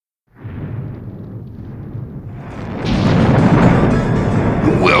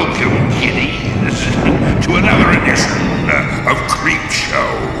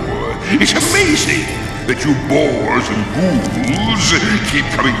that you bores and ghouls keep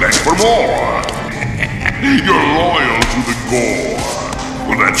coming back for more. You're loyal to the gore.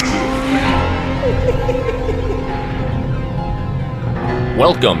 Well, that's good.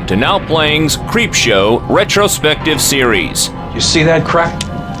 Welcome to Now Playing's Creepshow Retrospective Series. You see that crap?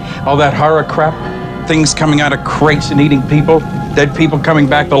 All that horror crap? Things coming out of crates and eating people? Dead people coming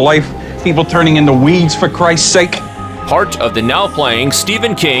back to life? People turning into weeds, for Christ's sake? Part of the Now Playing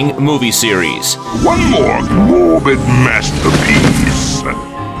Stephen King movie series. One more morbid masterpiece.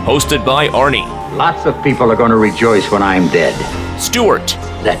 Hosted by Arnie. Lots of people are going to rejoice when I'm dead. Stuart.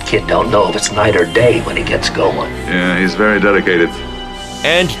 That kid don't know if it's night or day when he gets going. Yeah, he's very dedicated.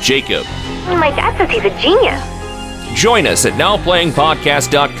 And Jacob. My dad says he's a genius. Join us at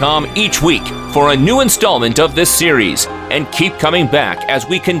NowPlayingPodcast.com each week for a new installment of this series, and keep coming back as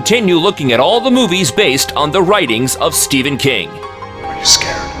we continue looking at all the movies based on the writings of Stephen King. Are you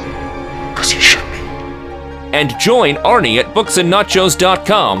scared? Because you should be. And join Arnie at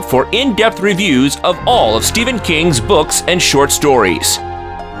BooksAndNachos.com for in-depth reviews of all of Stephen King's books and short stories.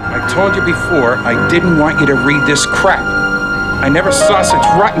 I told you before, I didn't want you to read this crap. I never saw such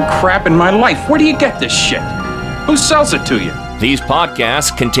rotten crap in my life. Where do you get this shit? Who sells it to you? These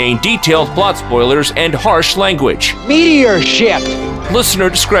podcasts contain detailed plot spoilers and harsh language. Meteor ship!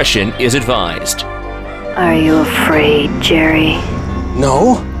 Listener discretion is advised. Are you afraid, Jerry?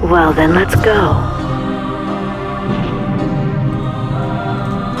 No? Well, then let's go.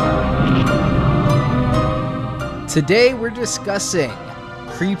 Today we're discussing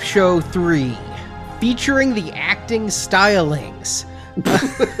Creepshow 3, featuring the acting stylings.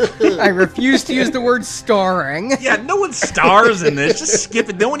 I refuse to use the word starring. Yeah, no one stars in this. Just skip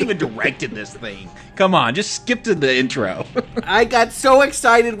it. No one even directed this thing. Come on, just skip to the intro. I got so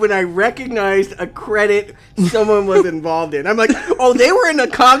excited when I recognized a credit someone was involved in. I'm like, oh, they were in a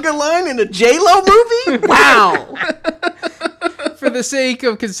conga line in a J-Lo movie? Wow! For the sake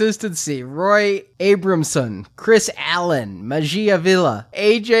of consistency, Roy Abramson, Chris Allen, Magia Villa,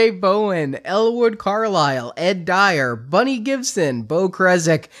 AJ Bowen, Elwood Carlisle, Ed Dyer, Bunny Gibson, Bo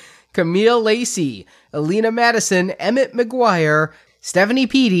Krezik, Camille Lacey, Alina Madison, Emmett McGuire, Stephanie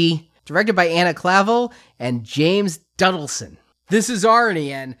Peedy, directed by Anna Clavel, and James Duddleson. This is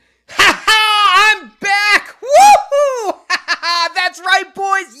Arnie, and I'm back! Woohoo! That's right,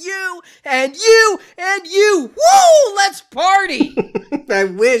 boys! You and you and you! Woo! Let's party! I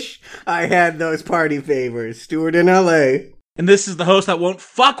wish I had those party favors. Stuart in L.A. And this is the host that won't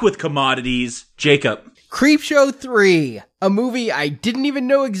fuck with commodities, Jacob. Creepshow 3, a movie I didn't even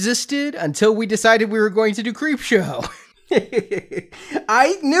know existed until we decided we were going to do Creepshow.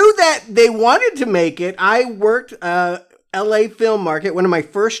 I knew that they wanted to make it. I worked LA Film Market. One of my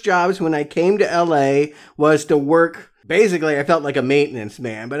first jobs when I came to LA was to work. Basically, I felt like a maintenance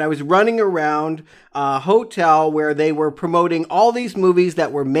man, but I was running around a hotel where they were promoting all these movies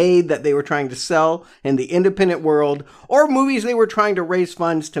that were made that they were trying to sell in the independent world, or movies they were trying to raise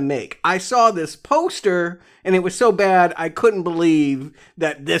funds to make. I saw this poster, and it was so bad, I couldn't believe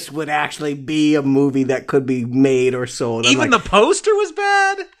that this would actually be a movie that could be made or sold. Even the poster was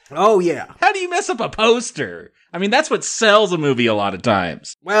bad? Oh, yeah. How do you mess up a poster? I mean, that's what sells a movie a lot of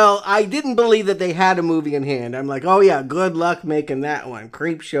times. Well, I didn't believe that they had a movie in hand. I'm like, oh yeah, good luck making that one,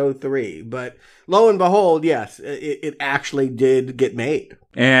 Creepshow 3. But lo and behold, yes, it actually did get made.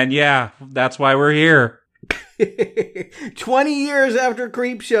 And yeah, that's why we're here. 20 years after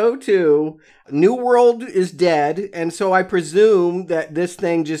Creepshow 2, New World is dead, and so I presume that this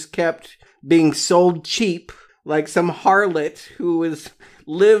thing just kept being sold cheap, like some harlot who is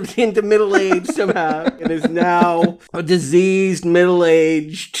lived into middle age somehow and is now a diseased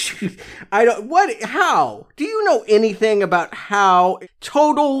middle-aged. How? Do you know anything about how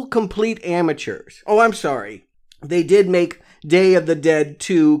total complete amateurs? Oh, I'm sorry. They did make Day of the Dead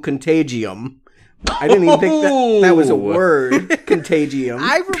 2 Contagium. I didn't even think that was a word, Contagium.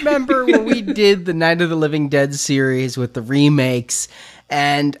 I remember when we did the Night of the Living Dead series with the remakes,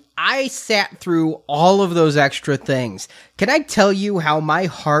 and I sat through all of those extra things. Can I tell you how my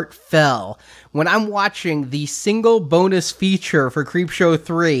heart fell when I'm watching the single bonus feature for Creepshow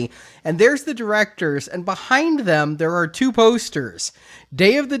 3, and there's the directors, and behind them there are two posters,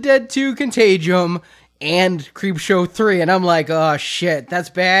 Day of the Dead 2 Contagium and Creepshow 3, and I'm like, oh shit,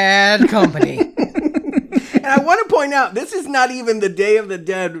 that's bad company. And I want to point out, this is not even the Day of the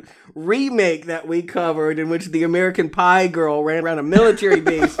Dead remake that we covered in which the American Pie girl ran around a military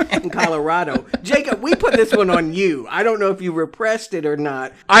base in Colorado. Jacob, we put this one on you. I don't know if you repressed it or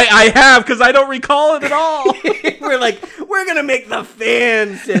not. I have, because I don't recall it at all. We're like, we're going to make the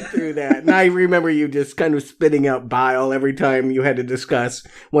fans sit through that. And I remember you just kind of spitting out bile every time you had to discuss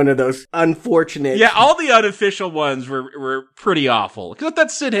one of those unfortunate... Yeah, all the unofficial ones were pretty awful. Because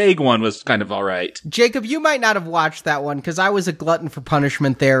that Sid Haig one was kind of all right. Jacob, you might not have watched that one because I was a glutton for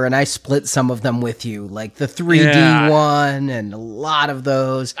punishment there and I split some of them with you, like the 3D one and a lot of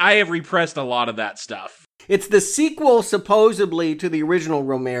those. I have repressed a lot of that stuff. It's the sequel, supposedly, to the original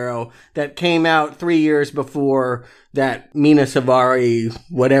Romero that came out 3 years before that Mina Savari,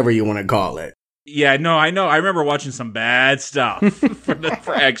 whatever you want to call it. Yeah, no, I know. I remember watching some bad stuff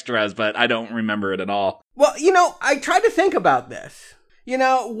for extras, but I don't remember it at all. Well, I tried to think about this.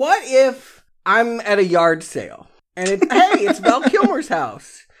 What if I'm at a yard sale and it's Val Kilmer's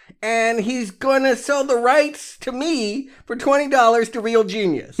house and he's going to sell the rights to me for $20 to Real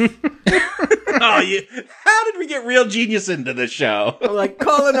Genius? How did we get Real Genius into the show? I'm like,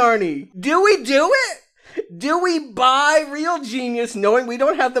 Colin Arnie, do we do it? Do we buy Real Genius knowing we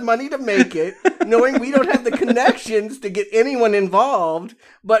don't have the money to make it, knowing we don't have the connections to get anyone involved,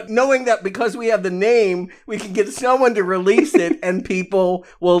 but knowing that because we have the name, we can get someone to release it and people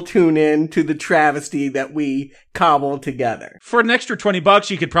will tune in to the travesty that we cobble together? For an extra $20,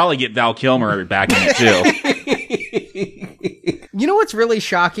 you could probably get Val Kilmer back in it too. You know what's really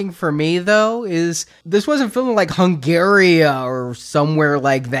shocking for me, though, is this wasn't filmed like Hungary or somewhere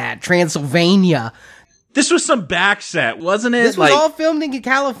like that, Transylvania. This was some back set, wasn't it? This was all filmed in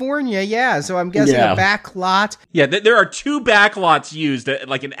California, yeah, so I'm guessing a back lot. Yeah, there are two back lots used,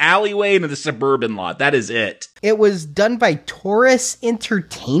 like an alleyway and the suburban lot. That is it. It was done by Taurus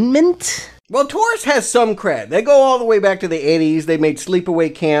Entertainment? Well, Taurus has some cred. They go all the way back to the 80s. They made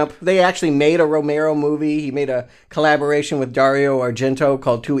Sleepaway Camp. They actually made a Romero movie. He made a collaboration with Dario Argento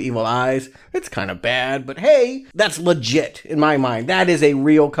called Two Evil Eyes. It's kind of bad, but hey, that's legit in my mind. That is a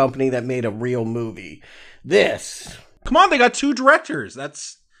real company that made a real movie. This. Come on, they got two directors.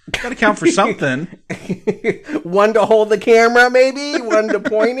 That's got to count for something. One to hold the camera, maybe. One to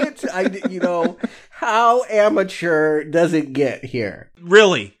point it. How amateur does it get here?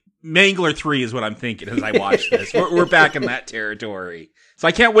 Really? Mangler 3 is what I'm thinking as I watch this. We're back in that territory. So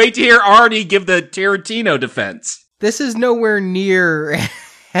I can't wait to hear Arnie give the Tarantino defense. This is nowhere near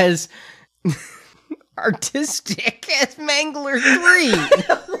as artistic as Mangler 3.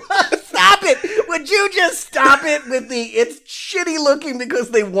 Stop it! Would you just stop it with it's shitty looking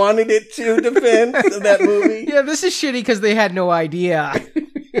because they wanted it to defense of that movie? Yeah, this is shitty because they had no idea.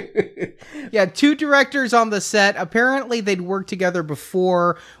 Yeah, two directors on the set. Apparently, they'd worked together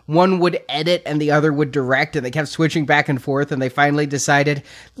before. One would edit and the other would direct, and they kept switching back and forth, and they finally decided,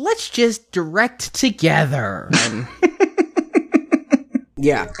 let's just direct together.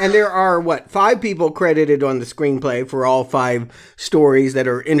 Yeah, and there are, 5 people credited on the screenplay for all 5 stories that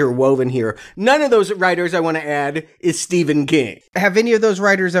are interwoven here. None of those writers, I want to add, is Stephen King. Have any of those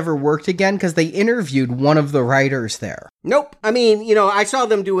writers ever worked again? Because they interviewed one of the writers there. Nope. I mean, I saw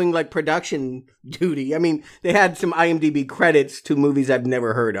them doing, production duty. I mean, they had some IMDb credits to movies I've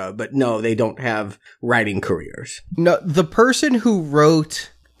never heard of, but no, they don't have writing careers. No, the person who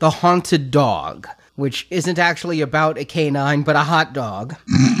wrote The Haunted Dog, which isn't actually about a canine, but a hot dog.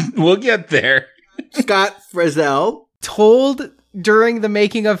 We'll get there. Scott Frizzell told during the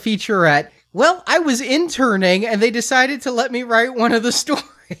making of featurette, well, I was interning and they decided to let me write one of the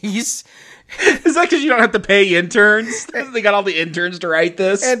stories. Is that because you don't have to pay interns? They got all the interns to write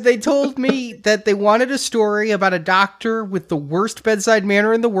this? And they told me that they wanted a story about a doctor with the worst bedside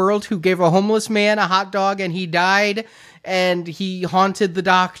manner in the world who gave a homeless man a hot dog and he died. And he haunted the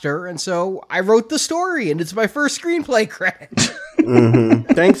doctor, and so I wrote the story, and it's my first screenplay credit.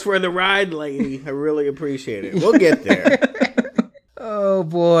 Mm-hmm. Thanks for the ride, lady. I really appreciate it. We'll get there. Oh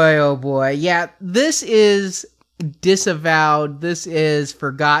boy. Yeah, this is disavowed. This is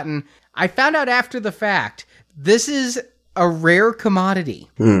forgotten. I found out after the fact, this is a rare commodity.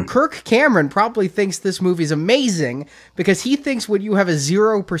 Kirk Cameron probably thinks this movie's amazing because he thinks when you have a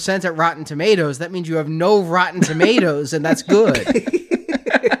 0% at Rotten Tomatoes, that means you have no Rotten Tomatoes, and that's good.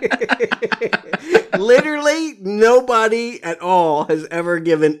 Literally, nobody at all has ever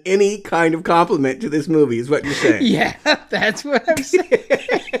given any kind of compliment to this movie, is what you're saying. Yeah, that's what I'm saying.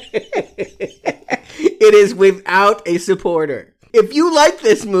 It is without a supporter. If you like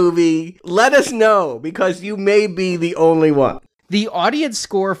this movie, let us know, because you may be the only one. The audience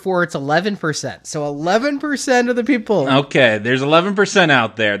score for it's 11%. So 11% of the people. Okay, there's 11%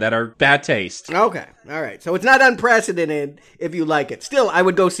 out there that are bad taste. Okay, all right. So it's not unprecedented if you like it. Still, I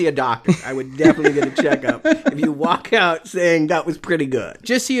would go see a doctor. I would definitely get a checkup if you walk out saying that was pretty good.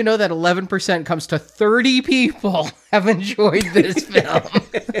 Just so you know, that 11% comes to 30 people have enjoyed this film.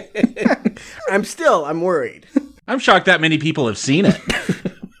 I'm worried. I'm shocked that many people have seen it.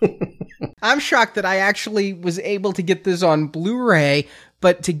 I'm shocked that I actually was able to get this on Blu-ray,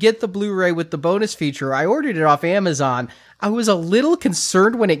 but to get the Blu-ray with the bonus feature, I ordered it off Amazon. I was a little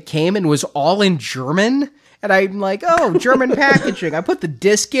concerned when it came and was all in German. And I'm like, oh, German packaging. I put the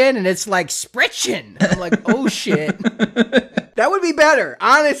disc in and it's like, Sprechen. I'm like, oh shit. That would be better.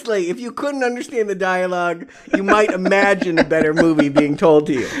 Honestly, if you couldn't understand the dialogue, you might imagine a better movie being told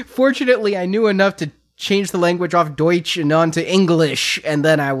to you. Fortunately, I knew enough to change the language off Deutsch and onto English, and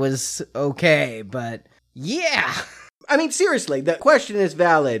then I was okay, but yeah. I mean, seriously, the question is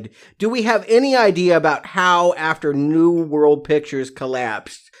valid. Do we have any idea about how, after New World Pictures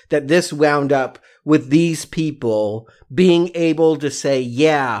collapsed, that this wound up with these people being able to say,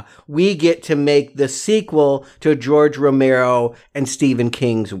 yeah, we get to make the sequel to George Romero and Stephen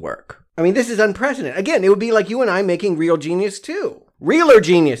King's work? I mean, this is unprecedented. Again, it would be like you and I making Real Genius 2. Realer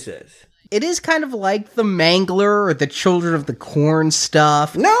geniuses. It is kind of like the Mangler or the Children of the Corn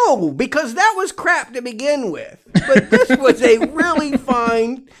stuff. No, because that was crap to begin with. But this was a really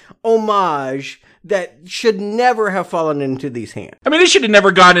fine homage that should never have fallen into these hands. I mean, it should have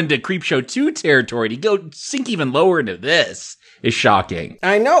never gone into Creepshow 2 territory. To go sink even lower into this is shocking.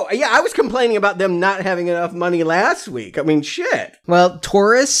 I know. Yeah, I was complaining about them not having enough money last week. I mean, shit. Well,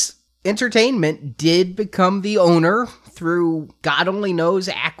 Taurus Entertainment did become the owner through God only knows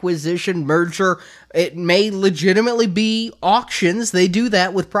acquisition, merger. It may legitimately be auctions. They do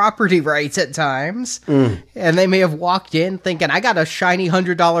that with property rights at times. And they may have walked in thinking, I got a shiny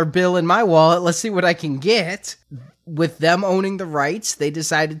 $100 bill in my wallet. Let's see what I can get. With them owning the rights, they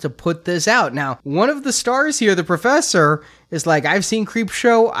decided to put this out. Now, one of the stars here, the professor, is like, I've seen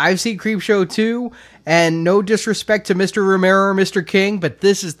Creepshow, I've seen Creepshow 2, and no disrespect to Mr. Romero or Mr. King, but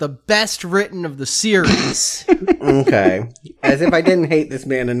this is the best written of the series. Okay. As if I didn't hate this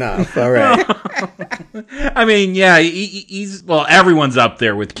man enough. All right. I mean, yeah, he's, well, everyone's up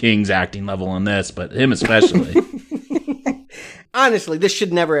there with King's acting level on this, but him especially. Honestly, this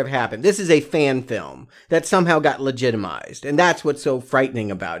should never have happened. This is a fan film that somehow got legitimized. And that's what's so frightening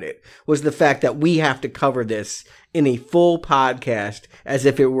about it, was the fact that we have to cover this in a full podcast as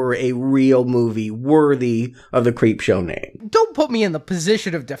if it were a real movie worthy of the Creepshow name. Don't put me in the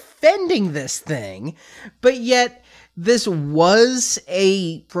position of defending this thing, but yet this was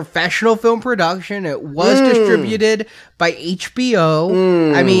a professional film production. It was distributed by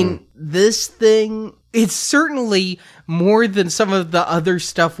HBO. I mean, this thing, it's certainly more than some of the other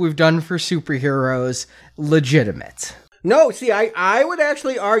stuff we've done for superheroes legitimate. No, see, I would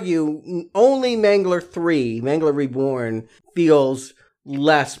actually argue only Mangler 3, Mangler Reborn, feels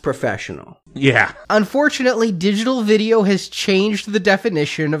less professional. Yeah. Unfortunately, digital video has changed the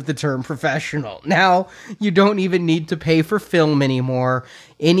definition of the term professional. Now, you don't even need to pay for film anymore.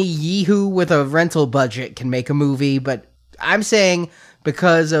 Any yee-hoo with a rental budget can make a movie, but I'm saying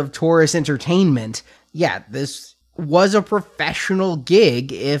because of Taurus Entertainment, yeah, this was a professional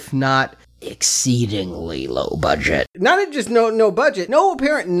gig, if not exceedingly low budget. Not just no budget, no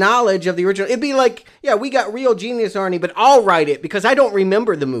apparent knowledge of the original. It'd be like, yeah, we got Real Genius, Arnie, but I'll write it because I don't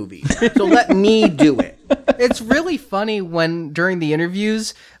remember the movie. So let me do it. It's really funny when during the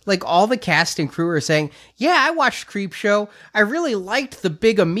interviews, like all the cast and crew are saying, yeah, I watched Creepshow. I really liked the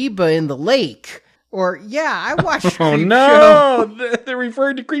big amoeba in the lake. Or, yeah, I watched Creepshow. Oh no, they're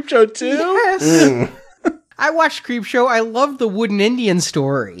referring to Creepshow too? Yes. I watched Creepshow. I love the Wooden Indian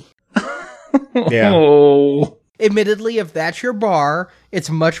story. Yeah. Oh. Admittedly, if that's your bar, it's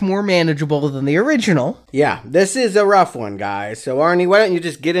much more manageable than the original. Yeah, this is a rough one, guys. So, Arnie, why don't you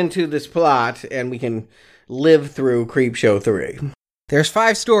just get into this plot and we can live through Creepshow 3. There's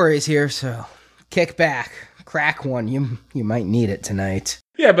 5 stories here, so kick back. Crack one. You might need it tonight.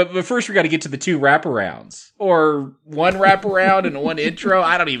 Yeah, but first we got to get to the 2 wraparounds. Or 1 wraparound and 1 intro.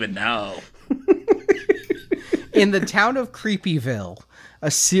 I don't even know. In the town of Creepyville, a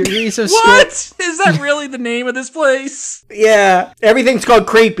series of What? Is that really the name of this place? Yeah, everything's called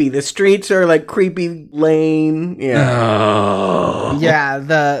Creepy. The streets are like Creepy Lane. Yeah. Oh. Yeah,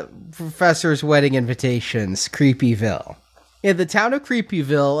 the professor's wedding invitations, Creepyville. In the town of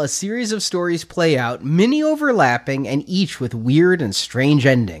Creepyville, a series of stories play out, many overlapping and each with weird and strange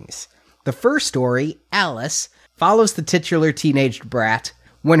endings. The first story, Alice, follows the titular teenage brat,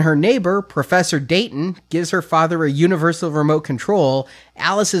 When her neighbor, Professor Dayton, gives her father a universal remote control,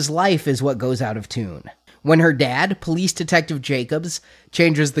 Alice's life is what goes out of tune. When her dad, Police Detective Jacobs,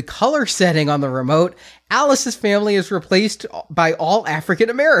 changes the color setting on the remote, Alice's family is replaced by all African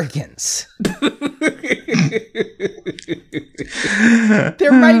Americans.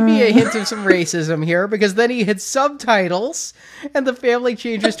 There might be a hint of some racism here, because then he hits subtitles, and the family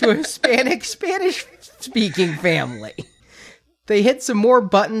changes to a Hispanic, Spanish-speaking family. They hit some more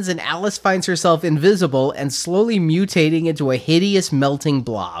buttons, and Alice finds herself invisible and slowly mutating into a hideous melting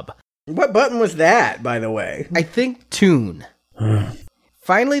blob. What button was that, by the way? I think tune.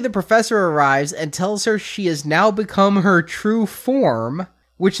 Finally, the professor arrives and tells her she has now become her true form,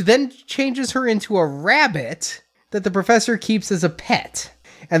 which then changes her into a rabbit that the professor keeps as a pet.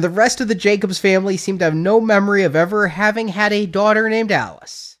 And the rest of the Jacobs family seem to have no memory of ever having had a daughter named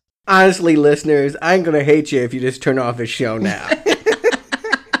Alice. Honestly, listeners, I'm going to hate you if you just turn off this show now.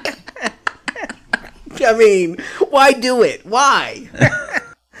 I mean, why do it? Why?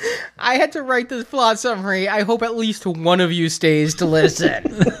 I had to write this plot summary. I hope at least one of you stays to listen.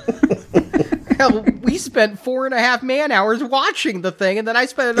 Hell, we spent 4.5 man-hours watching the thing, and then I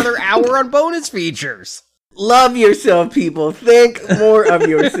spent another hour on bonus features. Love yourself, people. Think more of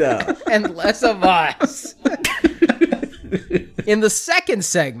yourself. And less of us. In the second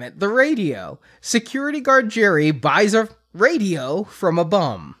segment, the radio, security guard Jerry buys a radio from a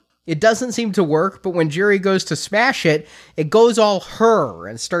bum. It doesn't seem to work, but when Jerry goes to smash it, it goes all her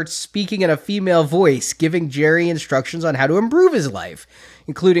and starts speaking in a female voice, giving Jerry instructions on how to improve his life,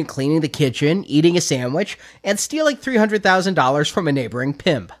 including cleaning the kitchen, eating a sandwich, and stealing $300,000 from a neighboring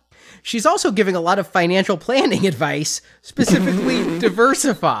pimp. She's also giving a lot of financial planning advice, specifically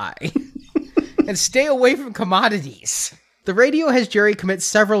diversify and stay away from commodities. The radio has Jerry commit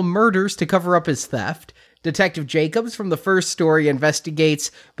several murders to cover up his theft. Detective Jacobs from the first story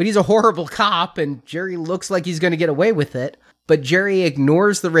investigates, but he's a horrible cop, and Jerry looks like he's going to get away with it. But Jerry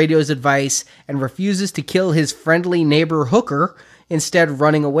ignores the radio's advice and refuses to kill his friendly neighbor hooker, instead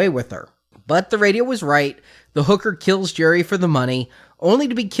running away with her. But the radio was right. The hooker kills Jerry for the money, only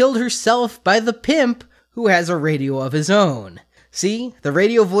to be killed herself by the pimp, who has a radio of his own. See, the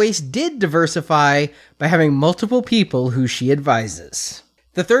radio voice did diversify by having multiple people who she advises.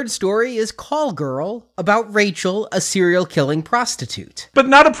 The third story is Call Girl, about Rachel, a serial-killing prostitute. But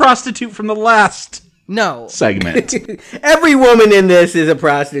not a prostitute from the last segment. Every woman in this is a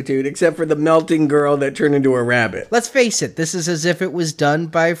prostitute, except for the melting girl that turned into a rabbit. Let's face it, this is as if it was done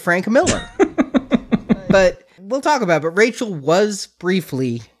by Frank Miller. But we'll talk about it. But Rachel was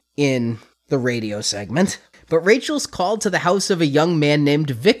briefly in the radio segment. But Rachel's called to the house of a young man named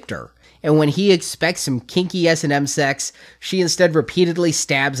Victor. And when he expects some kinky S&M sex, she instead repeatedly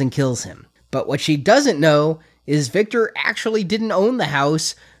stabs and kills him. But what she doesn't know is Victor actually didn't own the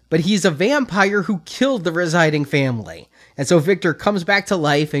house, but he's a vampire who killed the residing family. And so Victor comes back to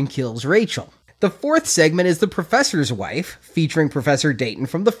life and kills Rachel. The fourth segment is The Professor's Wife, featuring Professor Dayton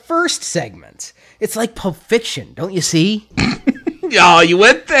from the first segment. It's like Pulp Fiction, don't you see? Oh, you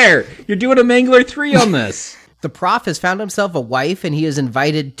went there! You're doing a Mangler 3 on this. The prof has found himself a wife, and he has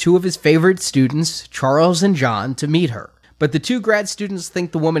invited two of his favorite students, Charles and John, to meet her. But the two grad students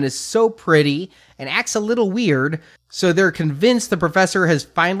think the woman is so pretty and acts a little weird, so they're convinced the professor has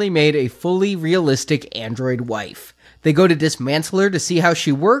finally made a fully realistic android wife. They go to dismantle her to see how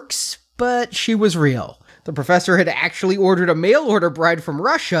she works, but she was real. The professor had actually ordered a mail-order bride from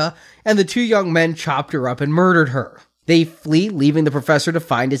Russia, and the two young men chopped her up and murdered her. They flee, leaving the professor to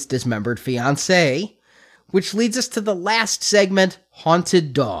find his dismembered fiancée. Which leads us to the last segment,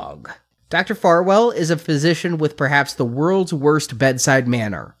 Haunted Dog. Dr. Farwell is a physician with perhaps the world's worst bedside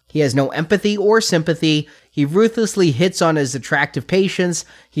manner. He has no empathy or sympathy. He ruthlessly hits on his attractive patients.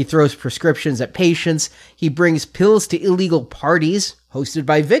 He throws prescriptions at patients. He brings pills to illegal parties, hosted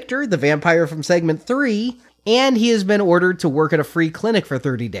by Victor, the vampire from segment 3. And he has been ordered to work at a free clinic for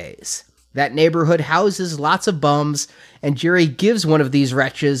 30 days. That neighborhood houses lots of bums, and Jerry gives one of these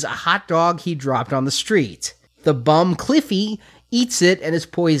wretches a hot dog he dropped on the street. The bum, Cliffy, eats it and is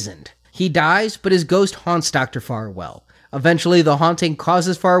poisoned. He dies, but his ghost haunts Dr. Farwell. Eventually, the haunting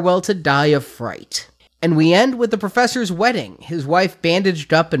causes Farwell to die of fright. And we end with the professor's wedding, his wife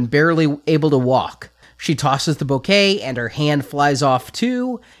bandaged up and barely able to walk. She tosses the bouquet, and her hand flies off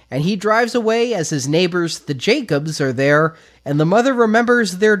too, and he drives away as his neighbors, the Jacobs, are there, and the mother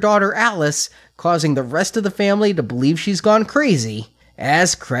remembers their daughter Alice, causing the rest of the family to believe she's gone crazy,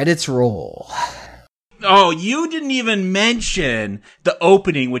 as credits roll. Oh, you didn't even mention the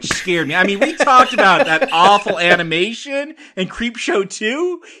opening, which scared me. I mean, we talked about that awful animation in Creepshow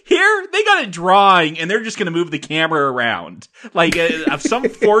 2. Here, they got a drawing, and they're just going to move the camera around. Like, of some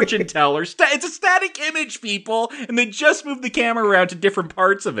fortune teller. It's a static image, people, and they just move the camera around to different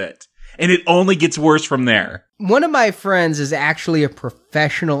parts of it. And it only gets worse from there. One of my friends is actually a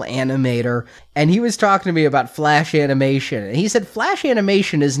professional animator, and he was talking to me about Flash animation. And he said Flash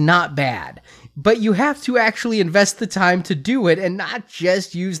animation is not bad, but you have to actually invest the time to do it and not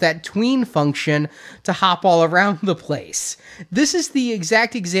just use that tween function to hop all around the place. This is the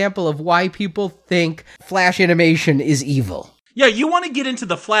exact example of why people think Flash animation is evil. Yeah, you want to get into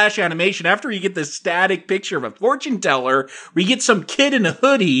the Flash animation after you get this static picture of a fortune teller where you get some kid in a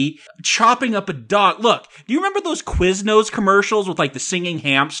hoodie chopping up a dog. Look, do you remember those Quiznos commercials with like the singing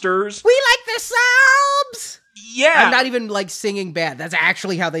hamsters? We like the subs! Yeah. I'm not even like singing bad. That's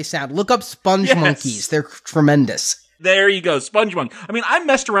actually how they sound. Look up Sponge Monkeys. They're tremendous. There you go, SpongeBob. I mean, I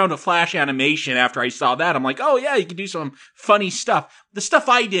messed around with Flash animation after I saw that. I'm like, oh yeah, you can do some funny stuff. The stuff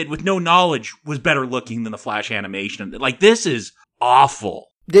I did with no knowledge was better looking than the Flash animation. Like, this is awful.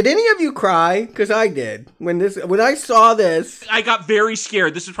 Did any of you cry? Because I did. When I saw this, I got very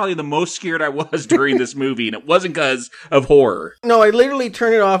scared. This is probably the most scared I was during this movie, and it wasn't because of horror. No, I literally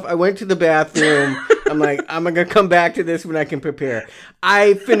turned it off. I went to the bathroom. I'm like, I'm going to come back to this when I can prepare.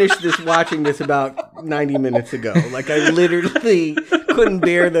 I finished watching this about 90 minutes ago. Like, I literally couldn't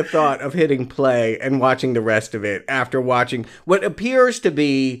bear the thought of hitting play and watching the rest of it after watching what appears to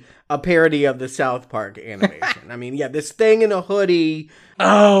be a parody of the South Park animation. I mean, yeah, this thing in a hoodie.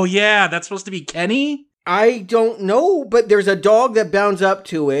 Oh, yeah, that's supposed to be Kenny? I don't know, but there's a dog that bounds up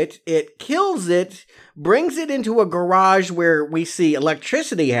to it. It kills it, brings it into a garage where we see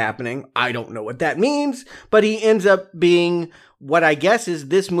electricity happening. I don't know what that means, but he ends up being what I guess is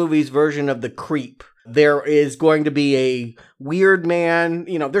this movie's version of the Creep. There is going to be a weird man.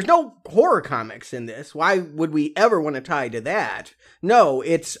 You know, there's no horror comics in this. Why would we ever want to tie to that? No,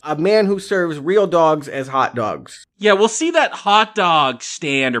 it's a man who serves real dogs as hot dogs. Yeah, we'll see that hot dog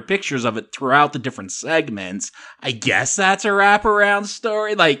stand or pictures of it throughout the different segments. I guess that's a wraparound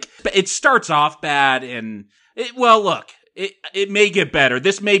story. Like, it starts off bad and, it may get better.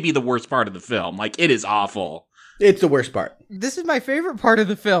 This may be the worst part of the film. Like, it is awful. It's the worst part. This is my favorite part of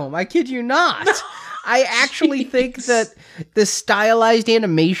the film. I kid you not. I actually think that the stylized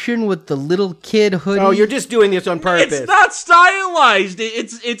animation with the little kid hoodie... Oh, you're just doing this on purpose. It's not stylized.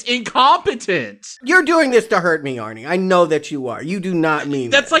 It's incompetent. You're doing this to hurt me, Arnie. I know that you are. You do not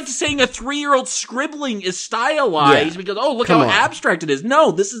mean That's like saying a 3-year-old scribbling is stylized because, oh, look how abstract it is.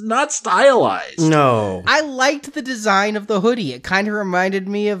 No, this is not stylized. No. I liked the design of the hoodie. It kind of reminded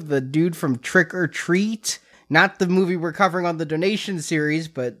me of the dude from Trick or Treat. Not the movie we're covering on the donation series,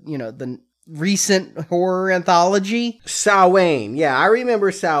 but, you know, the recent horror anthology. Samhain. Yeah, I remember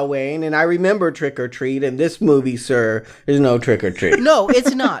Samhain, and I remember Trick or Treat, and this movie, sir, is no Trick or Treat. No,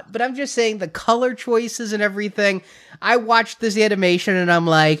 it's not. But I'm just saying the color choices and everything. I watched this animation, and I'm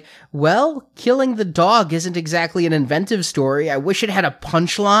like, well, killing the dog isn't exactly an inventive story. I wish it had a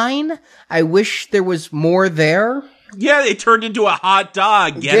punchline. I wish there was more there. Yeah, it turned into a hot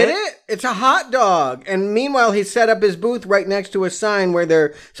dog. Get it? It's a hot dog. And meanwhile, he set up his booth right next to a sign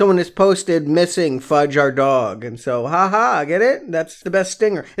where someone has posted missing Fudge our dog. And so, get it? That's the best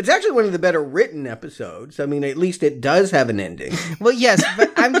stinger. It's actually one of the better written episodes. I mean, at least it does have an ending. Well, yes,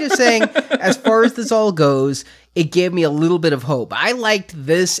 but I'm just saying, as far as this all goes, it gave me a little bit of hope. I liked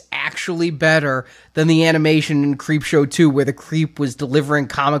this actually better than the animation in Creepshow 2, where the creep was delivering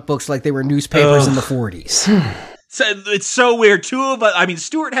comic books like they were newspapers in the 40s. So it's so weird.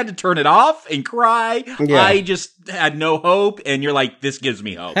 Stuart had to turn it off and cry. Yeah. I just had no hope, and you're like, this gives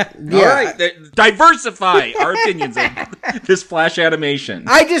me hope. Yeah. All right, diversify our opinions on this Flash animation.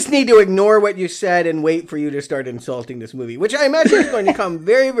 I just need to ignore what you said and wait for you to start insulting this movie, which I imagine is going to come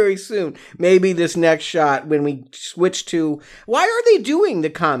very, very soon. Maybe this next shot when we switch to, why are they doing the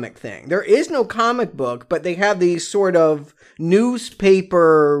comic thing? There is no comic book, but they have these sort of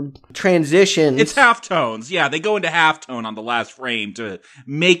newspaper transitions. It's halftones. Yeah, they go into halftone on the last frame to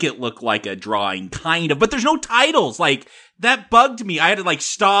make it look like a drawing, kind of. But there's no titles. Like, that bugged me. I had to,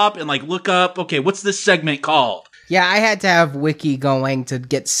 stop and, look up, okay, what's this segment called? Yeah, I had to have Wiki going to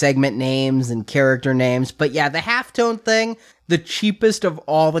get segment names and character names. But yeah, the halftone thing, the cheapest of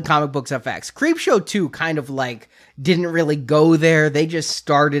all the comic books FX. Creepshow 2 kind of, didn't really go there. They just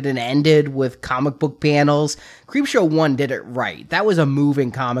started and ended with comic book panels. Creepshow 1 did it right. That was a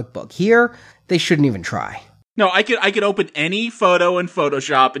moving comic book. Here, they shouldn't even try. No, I could open any photo in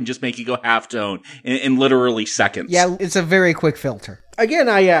Photoshop and just make it go halftone in literally seconds. Yeah, it's a very quick filter. Again,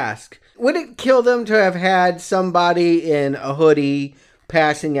 I ask, would it kill them to have had somebody in a hoodie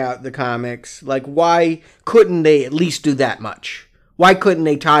passing out the comics? Like, why couldn't they at least do that much? Why couldn't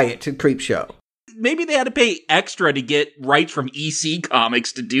they tie it to Creepshow? Maybe they had to pay extra to get rights from EC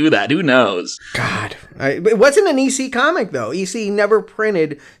Comics to do that. Who knows? God. It wasn't an EC comic, though. EC never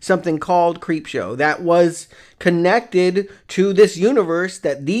printed something called Creepshow that was connected to this universe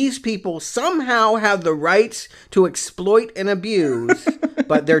that these people somehow have the rights to exploit and abuse,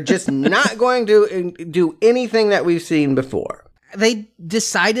 but they're just not going to do anything that we've seen before. They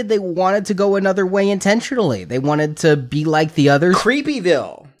decided they wanted to go another way intentionally. They wanted to be like the others.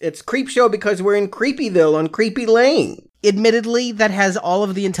 Creepyville. It's Creepshow because we're in Creepyville on Creepy Lane. Admittedly, that has all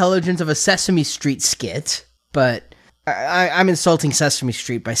of the intelligence of a Sesame Street skit, but I'm insulting Sesame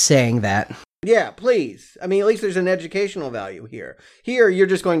Street by saying that. Yeah, please. I mean, at least there's an educational value here. Here, you're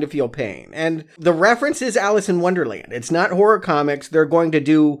just going to feel pain. And the reference is Alice in Wonderland. It's not horror comics. They're going to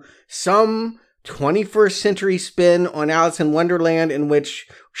do some 21st century spin on Alice in Wonderland in which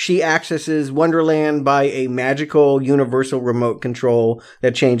she accesses Wonderland by a magical universal remote control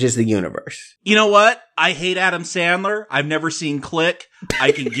that changes the universe. You know what? I hate Adam Sandler. I've never seen Click.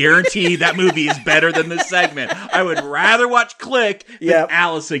 I can guarantee that movie is better than this segment. I would rather watch Click than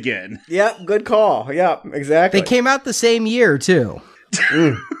Alice again. Yep, good call. Yep, exactly. They came out the same year, too.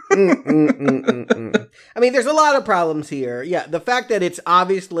 I mean, there's a lot of problems here. Yeah, the fact that it's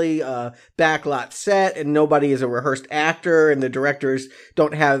obviously a backlot set and nobody is a rehearsed actor and the directors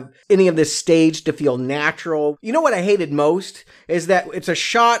don't have any of this staged to feel natural. You know what I hated most is that it's a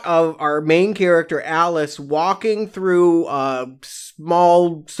shot of our main character, Alice, walking through a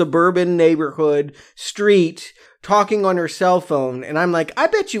small suburban neighborhood street talking on her cell phone, and I'm like, I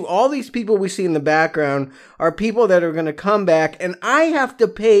bet you all these people we see in the background are people that are going to come back, and I have to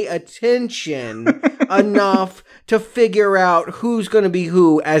pay attention enough to figure out who's going to be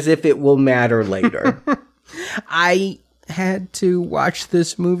who as if it will matter later. I had to watch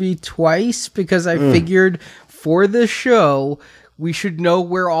this movie twice because I figured for the show we should know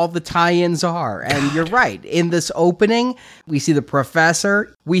where all the tie-ins are. And you're right. In this opening, we see the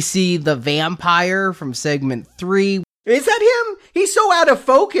professor. We see the vampire from segment 3. Is that him? He's so out of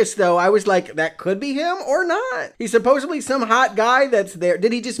focus, though. I was like, that could be him or not. He's supposedly some hot guy that's there.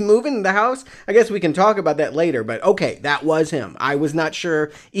 Did he just move into the house? I guess we can talk about that later. But okay, that was him. I was not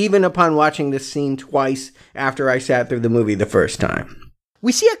sure, even upon watching this scene twice after I sat through the movie the first time.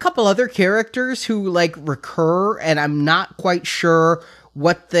 We see a couple other characters who, recur, and I'm not quite sure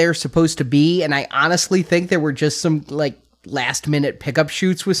what they're supposed to be, and I honestly think there were just some, last-minute pickup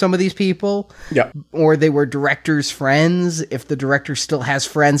shoots with some of these people. Yeah. Or they were directors' friends, if the director still has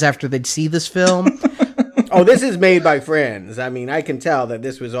friends after they'd see this film. Oh, this is made by friends. I mean, I can tell that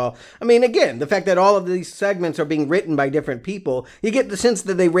this was all... I mean, again, the fact that all of these segments are being written by different people, you get the sense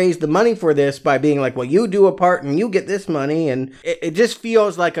that they raised the money for this by being like, well, you do a part and you get this money, and it just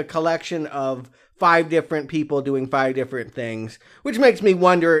feels like a collection of 5 different people doing 5 different things, which makes me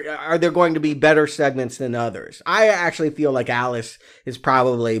wonder, are there going to be better segments than others? I actually feel like Alice is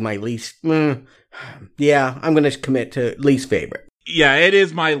probably my least... yeah, I'm going to commit to least favorite. Yeah, it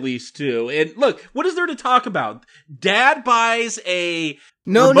is my least, too. And look, what is there to talk about? Dad buys a...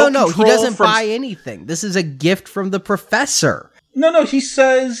 No. He doesn't buy anything. This is a gift from the professor. No. He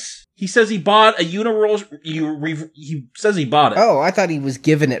says he bought a universal... He says he bought it. Oh, I thought he was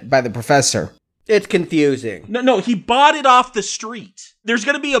given it by the professor. It's confusing. No, he bought it off the street. There's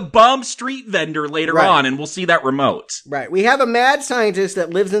going to be a bum street vendor later on, and we'll see that remote. Right. We have a mad scientist that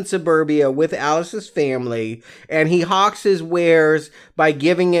lives in suburbia with Alice's family, and he hawks his wares by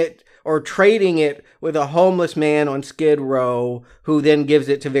giving it or trading it with a homeless man on Skid Row, who then gives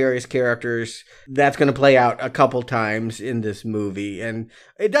it to various characters. That's going to play out a couple times in this movie, and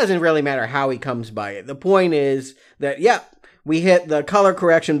it doesn't really matter how he comes by it. The point is that, we hit the color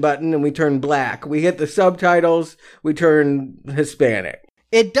correction button and we turn black. We hit the subtitles, we turn Hispanic.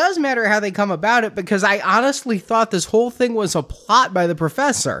 It does matter how they come about it, because I honestly thought this whole thing was a plot by the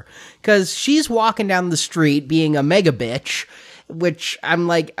professor. Because she's walking down the street being a mega bitch, which I'm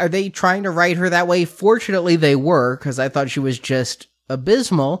like, are they trying to write her that way? Fortunately, they were, because I thought she was just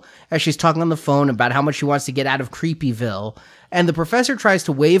abysmal as she's talking on the phone about how much she wants to get out of Creepyville. And the professor tries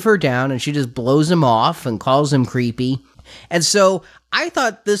to wave her down and she just blows him off and calls him creepy. And so I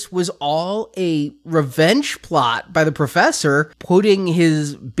thought this was all a revenge plot by the professor putting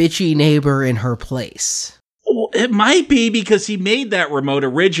his bitchy neighbor in her place. Well, it might be because he made that remote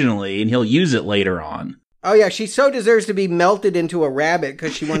originally and he'll use it later on. Oh, yeah, she so deserves to be melted into a rabbit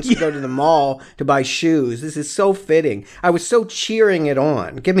because she wants to go to the mall to buy shoes. This is so fitting. I was so cheering it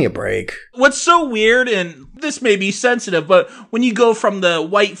on. Give me a break. What's so weird, and this may be sensitive, but when you go from the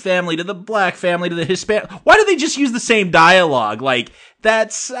white family to the black family to the Hispanic, why do they just use the same dialogue? Like,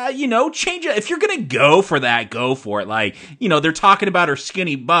 that's, change it. If you're gonna go for that, go for it. Like, they're talking about her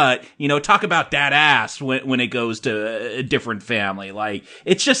skinny butt, talk about that ass when it goes to a different family. Like,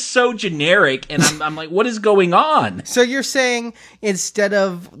 it's just so generic, and I'm like, what is going on? So you're saying instead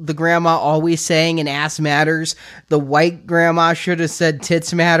of the grandma always saying an ass matters, the white grandma should have said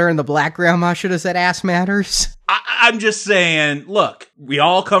tits matter and the black grandma should have said ass matters? I'm just saying, look, we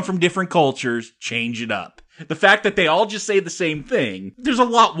all come from different cultures, change it up. The fact that they all just say the same thing, there's a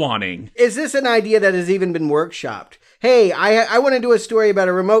lot wanting. Is this an idea that has even been workshopped? Hey, I want to do a story about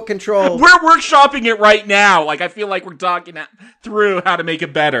a remote control. We're workshopping it right now. Like, I feel like we're talking through how to make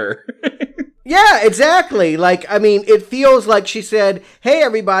it better. Yeah, exactly. Like, I mean, it feels like she said, hey,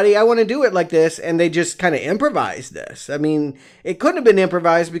 everybody, I want to do it like this. And they just kind of improvised this. I mean, it couldn't have been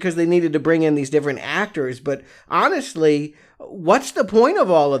improvised because they needed to bring in these different actors. But honestly, what's the point of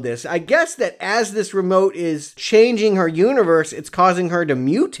all of this? I guess that as this remote is changing her universe, it's causing her to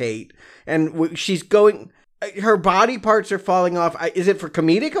mutate. And she's going, her body parts are falling off. Is it for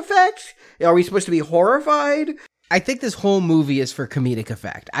comedic effect? Are we supposed to be horrified? I think this whole movie is for comedic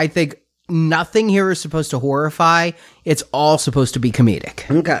effect. I think nothing here is supposed to horrify. It's all supposed to be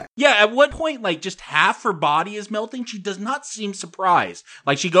comedic. Okay. Yeah, at what point, like, just half her body is melting? She does not seem surprised.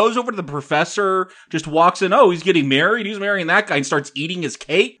 Like, she goes over to the professor, just walks in, oh, he's getting married, he's marrying that guy, and starts eating his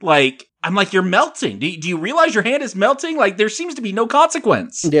cake. Like, I'm like, you're melting. Do you realize your hand is melting? Like, there seems to be no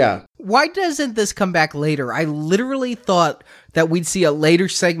consequence. Yeah. Why doesn't this come back later? I literally thought that we'd see a later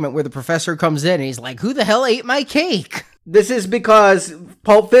segment where the professor comes in and he's like, who the hell ate my cake? This is because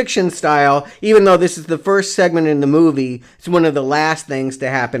Pulp Fiction style, even though this is the first segment in the movie, it's one of the last things to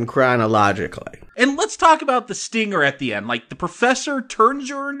happen chronologically. And let's talk about the stinger at the end. Like, the professor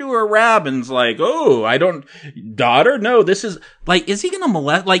turns her into a rabbit and's like, oh, daughter? No, this is, like, is he gonna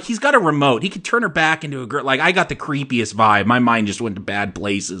molest? Like, he's got a remote. He could turn her back into a girl. Like, I got the creepiest vibe. My mind just went to bad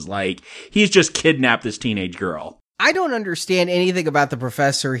places. Like, he's just kidnapped this teenage girl. I don't understand anything about the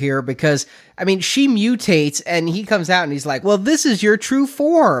professor here because, I mean, she mutates and he comes out and he's like, well, this is your true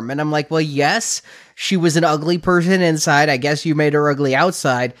form. And I'm like, well, yes, she was an ugly person inside. I guess you made her ugly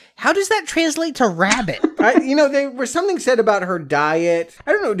outside. How does that translate to rabbit? There was something said about her diet.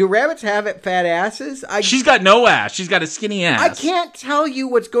 I don't know. Do rabbits have fat asses? She's got no ass. She's got a skinny ass. I can't tell you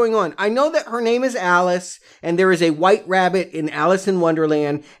what's going on. I know that her name is Alice, and there is a white rabbit in Alice in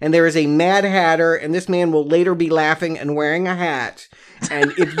Wonderland, and there is a Mad Hatter, and this man will later be laughing and wearing a hat.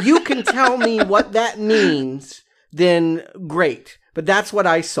 And if you can tell me what that means, then great. But that's what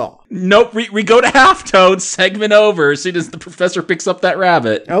I saw. Nope, we go to Halftone, segment over, as soon as the professor picks up that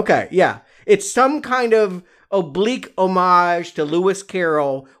rabbit. Okay, yeah. It's some kind of oblique homage to Lewis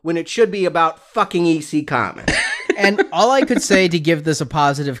Carroll when it should be about fucking EC Comics. And all I could say to give this a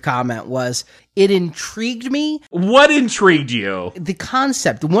positive comment was, it intrigued me. What intrigued you? The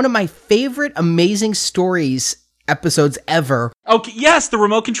concept. One of my favorite Amazing Stories episodes ever. Okay, yes, the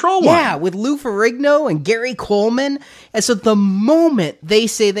remote control one. Yeah, with Lou Ferrigno and Gary Coleman. And so the moment they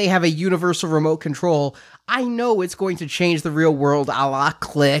say they have a universal remote control, I know it's going to change the real world, a la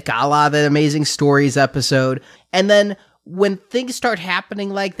Click, a la the Amazing Stories episode. And then when things start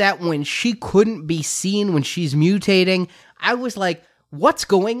happening like that, when she couldn't be seen, when she's mutating, I was like, what's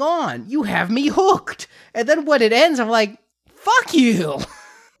going on? You have me hooked. And then when it ends, I'm like, fuck you.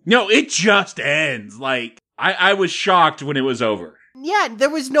 No, it just ends. Like, I was shocked when it was over. Yeah, there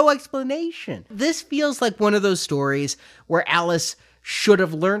was no explanation. This feels like one of those stories where Alice should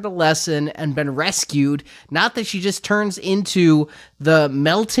have learned a lesson and been rescued, not that she just turns into the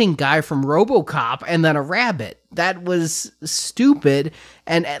melting guy from RoboCop and then a rabbit. That was stupid,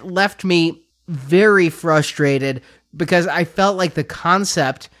 and it left me very frustrated because I felt like the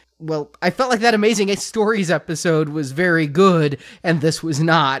concept... Well, I felt like that Amazing Stories episode was very good, and this was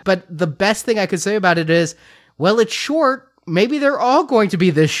not. But the best thing I could say about it is, well, it's short. Maybe they're all going to be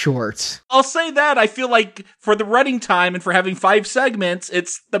this short. I'll say that. I feel like for the running time and for having 5 segments,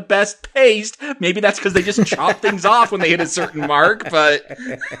 it's the best paced. Maybe that's because they just chop things off when they hit a certain mark, but...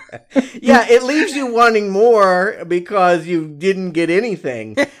 Yeah, it leaves you wanting more because you didn't get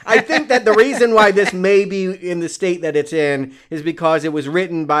anything. I think that the reason why this may be in the state that it's in is because it was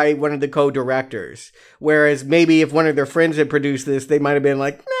written by one of the co-directors. Whereas maybe if one of their friends had produced this, they might have been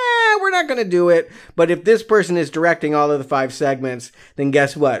like, nah, we're not going to do it. But if this person is directing all of the 5 segments, then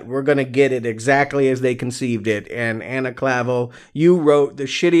guess what? We're going to get it exactly as they conceived it. And Anna Clavel, you wrote the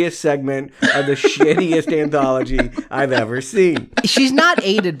shittiest segment of the shittiest anthology I've ever seen. She's not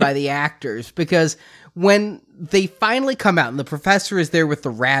aided by the actors, because when they finally come out and the professor is there with the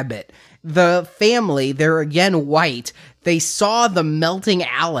rabbit, the family, they're again white, they saw the melting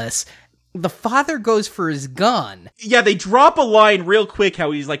Alice. The father goes for his gun. Yeah, they drop a line real quick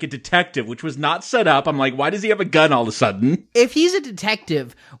how he's like a detective, which was not set up. I'm like, why does he have a gun all of a sudden? If he's a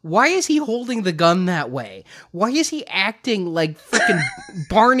detective, why is he holding the gun that way? Why is he acting like freaking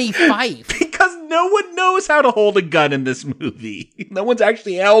Barney Fife? Because no one knows how to hold a gun in this movie. No one's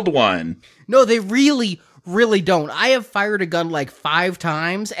actually held one. No, they really don't. I have fired a gun like 5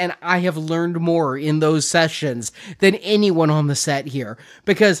 times, and I have learned more in those sessions than anyone on the set here,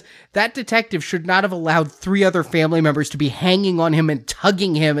 because that detective should not have allowed 3 other family members to be hanging on him and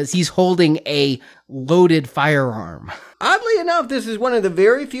tugging him as he's holding a loaded firearm. Oddly enough, this is one of the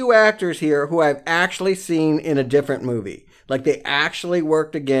very few actors here who I've actually seen in a different movie. Like, they actually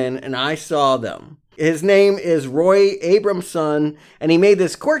worked again, and I saw them. His name is Roy Abramson, and he made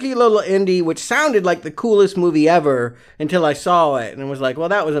this quirky little indie, which sounded like the coolest movie ever until I saw it, and was like, well,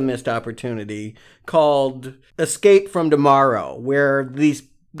 that was a missed opportunity, called Escape from Tomorrow, where these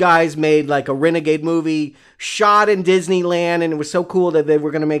guys made like a renegade movie shot in Disneyland, and it was so cool that they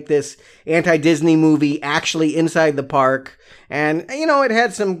were going to make this anti-Disney movie actually inside the park. And, you know, it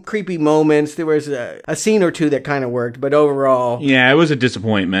had some creepy moments. There was a scene or two that kind of worked, but overall... Yeah, it was a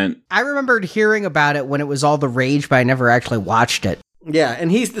disappointment. I remembered hearing about it when it was all the rage, but I never actually watched it. Yeah,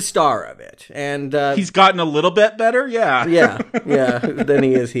 and he's the star of it. And he's gotten a little bit better, yeah. yeah, than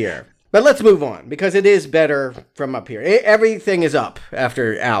he is here. But let's move on, because it is better from up here. Everything is up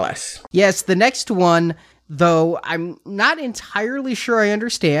after Alice. Yes, the next one, though I'm not entirely sure I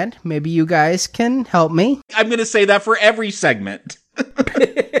understand. Maybe you guys can help me. I'm going to say that for every segment.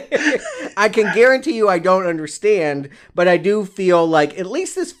 I can guarantee you I don't understand, but I do feel like at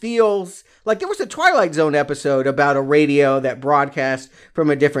least this feels like there was a Twilight Zone episode about a radio that broadcast from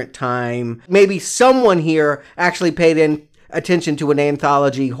a different time. Maybe someone here actually paid attention to an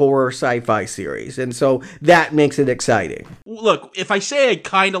anthology horror sci-fi series, and so that makes it exciting. Look, if I say I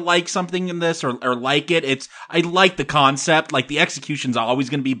kind of like something in this or like it, I like the concept. Like, the execution's always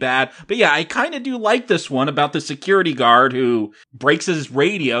going to be bad, but yeah, I kind of do like this one about the security guard who breaks his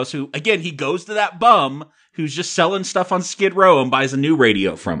radios, who, again, he goes to that bum who's just selling stuff on Skid Row and buys a new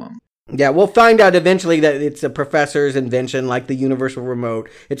radio from him. Yeah, we'll find out eventually that it's a professor's invention, like the Universal Remote.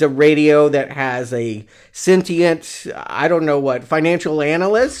 It's a radio that has a sentient, I don't know what, financial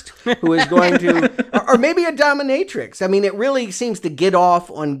analyst who is going to, or maybe a dominatrix. I mean, it really seems to get off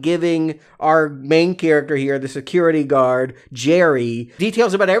on giving our main character here, the security guard, Jerry,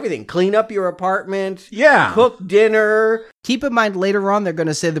 details about everything. Clean up your apartment. Yeah. Cook dinner. Keep in mind, later on, they're going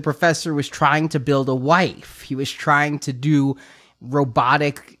to say the professor was trying to build a wife. He was trying to do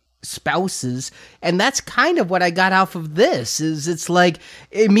robotic spouses, and that's kind of what I got off of this. Is it's like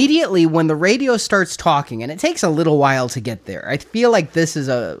immediately when the radio starts talking, and it takes a little while to get there. I feel like this is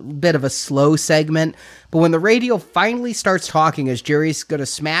a bit of a slow segment, but when the radio finally starts talking as Jerry's gonna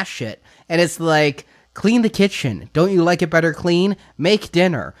smash it, and it's like, clean the kitchen, don't you like it better clean? Make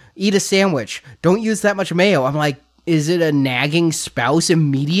dinner, eat a sandwich, don't use that much mayo. I'm like, is it a nagging spouse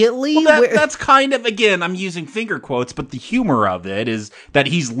immediately? Well, that's kind of, again, I'm using finger quotes, but the humor of it is that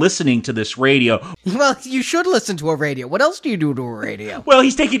he's listening to this radio. Well, you should listen to a radio. What else do you do to a radio? Well,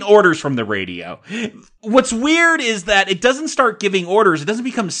 he's taking orders from the radio. What's weird is that it doesn't start giving orders. It doesn't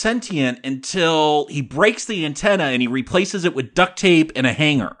become sentient until he breaks the antenna and he replaces it with duct tape and a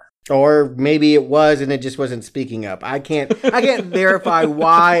hanger. Or maybe it was and it just wasn't speaking up. I can't verify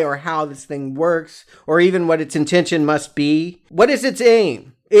why or how this thing works, or even what its intention must be. What is its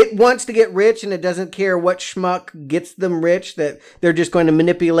aim? It wants to get rich, and it doesn't care what schmuck gets them rich, that they're just going to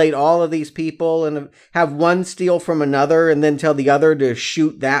manipulate all of these people and have one steal from another and then tell the other to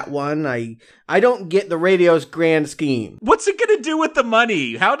shoot that one. I don't get the radio's grand scheme. What's it going to do with the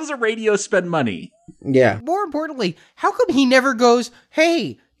money? How does a radio spend money? Yeah. More importantly, how come he never goes,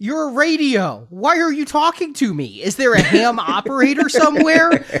 hey, you're a radio. Why are you talking to me? Is there a ham operator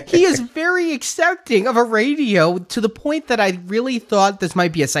somewhere? He is very accepting of a radio to the point that I really thought this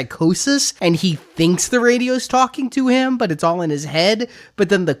might be a psychosis and he thinks the radio's talking to him, but it's all in his head. But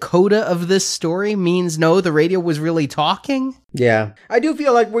then the coda of this story means no, the radio was really talking. Yeah. I do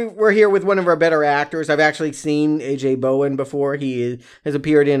feel like we're here with one of our better actors. I've actually seen A.J. Bowen before. He has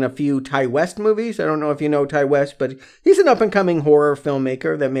appeared in a few Ty West movies. I don't know if you know Ty West, but he's an up-and-coming horror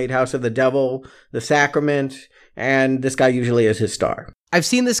filmmaker that made House of the Devil, The Sacrament, and this guy usually is his star. I've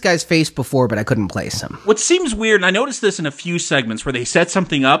seen this guy's face before, but I couldn't place him. What seems weird, and I noticed this in a few segments where they set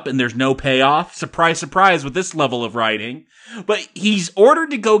something up and there's no payoff. Surprise, surprise with this level of writing. But he's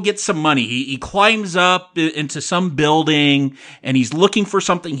ordered to go get some money. He climbs up into some building and he's looking for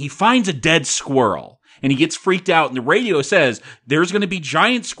something. He finds a dead squirrel and he gets freaked out. And the radio says there's going to be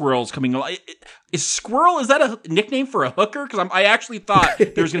giant squirrels coming along. Is that a nickname for a hooker? Because I actually thought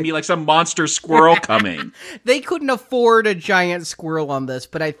there was going to be like some monster squirrel coming. They couldn't afford a giant squirrel on this,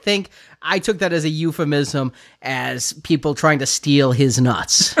 but I think I took that as a euphemism as people trying to steal his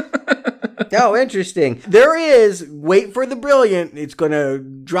nuts. Oh, interesting. There is, wait for the brilliant, it's going to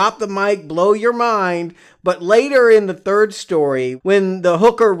drop the mic, blow your mind. But later in the third story, when the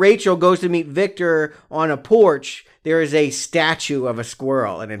hooker Rachel goes to meet Victor on a porch, there is a statue of a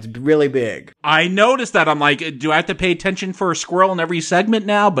squirrel, and it's really big. I noticed that. I'm like, do I have to pay attention for a squirrel in every segment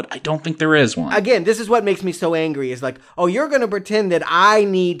now? But I don't think there is one. Again, this is what makes me so angry, is like, oh, you're going to pretend that I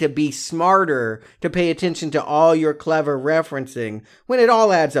need to be smarter to pay attention to all your clever referencing, when it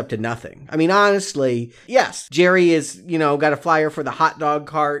all adds up to nothing. I mean, honestly, yes, Jerry is, got a flyer for the hot dog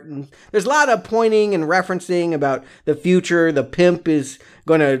cart, and there's a lot of pointing and referencing about the future. The pimp is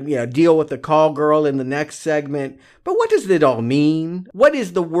going to, deal with the call girl in the next segment. But what does it all mean? What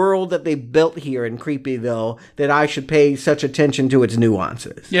is the world that they built here in Creepyville that I should pay such attention to its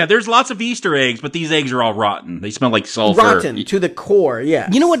nuances? Yeah, there's lots of Easter eggs, but these eggs are all rotten. They smell like sulfur. Rotten to the core, yeah.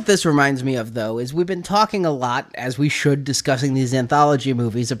 You know what this reminds me of, though, is we've been talking a lot, as we should, discussing these anthology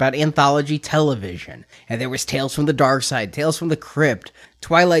movies, about anthology television. And there was Tales from the Dark Side, Tales from the Crypt,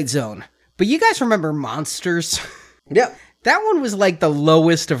 Twilight Zone. But you guys remember Monsters? Yep. That one was like the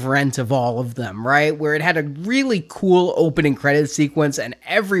lowest of rent of all of them, right? Where it had a really cool opening credit sequence, and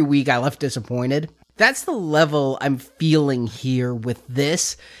every week I left disappointed. That's the level I'm feeling here with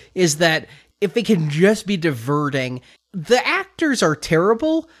this, is that if it can just be diverting, the actors are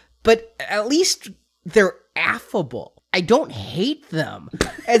terrible, but at least they're affable. I don't hate them.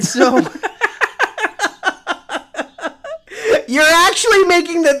 And so... You're actually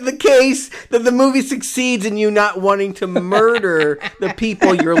making the case that the movie succeeds in you not wanting to murder the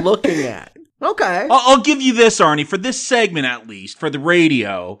people you're looking at. Okay. I'll give you this, Arnie, for this segment at least, for the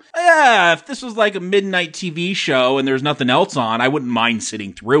radio. Yeah, if this was like a midnight TV show and there's nothing else on, I wouldn't mind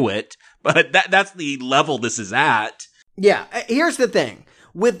sitting through it. But that's the level this is at. Yeah, here's the thing.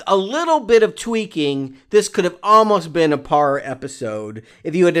 With a little bit of tweaking, this could have almost been a par episode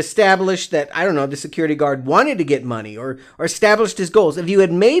if you had established that, I don't know, the security guard wanted to get money or established his goals. If you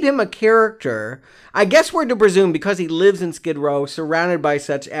had made him a character, I guess we're to presume because he lives in Skid Row, surrounded by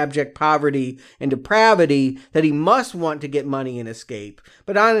such abject poverty and depravity, that he must want to get money and escape.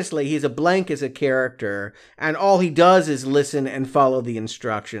 But honestly, he's a blank as a character, and all he does is listen and follow the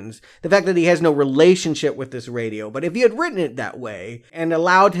instructions. The fact that he has no relationship with this radio. But if you had written it that way and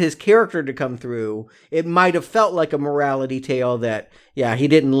allowed his character to come through, it might have felt like a morality tale that, yeah, he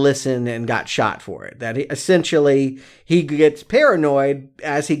didn't listen and got shot for it. That essentially he gets paranoid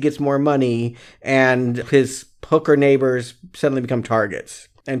as he gets more money and his hooker neighbors suddenly become targets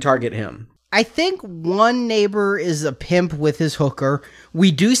and target him. I think one neighbor is a pimp with his hooker.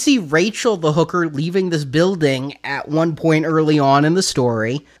 We do see Rachel, the hooker, leaving this building at one point early on in the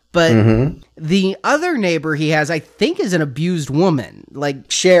story. But the other neighbor he has, I think, is an abused woman. Like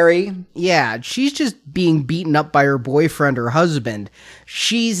Sherry. Yeah, she's just being beaten up by her boyfriend or husband.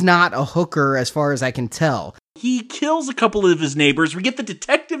 She's not a hooker as far as I can tell. He kills a couple of his neighbors. We get the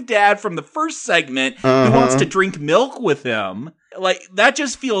detective dad from the first segment who wants to drink milk with him. Like, that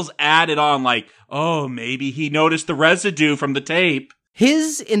just feels added on, like, oh, maybe he noticed the residue from the tape.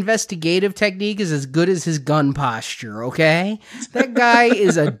 His investigative technique is as good as his gun posture, okay? That guy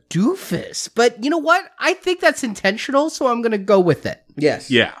is a doofus. But you know what? I think that's intentional, so I'm going to go with it.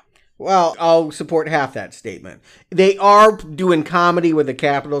 Yes. Yeah. Well, I'll support half that statement. They are doing comedy with a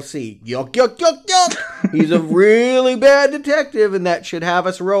capital C. Yuck, yuck, yuck, yuck. He's a really bad detective, and that should have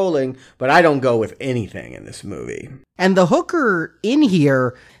us rolling. But I don't go with anything in this movie. And the hooker in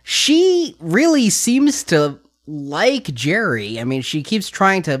here, she really seems to like Jerry. I mean, she keeps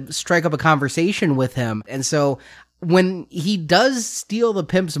trying to strike up a conversation with him. And so when he does steal the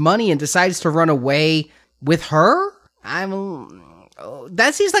pimp's money and decides to run away with her,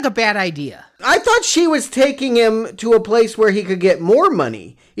 that seems like a bad idea. I thought she was taking him to a place where he could get more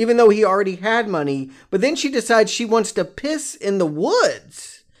money, even though he already had money. But then she decides she wants to piss in the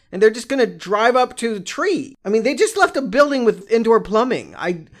woods, and they're just going to drive up to the tree. I mean, they just left a building with indoor plumbing.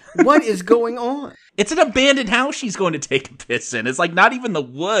 What is going on? It's an abandoned house she's going to take a piss in. It's like not even the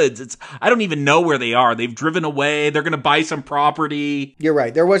woods. I don't even know where they are. They've driven away. They're going to buy some property. You're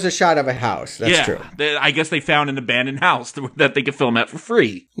right. There was a shot of a house. That's true. I guess they found an abandoned house that they could film at for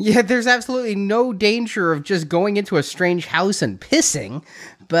free. Yeah, there's absolutely no danger of just going into a strange house and pissing,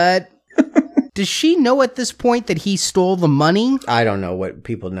 but does she know at this point that he stole the money? I don't know what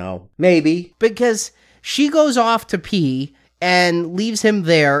people know. Maybe. Because she goes off to pee and leaves him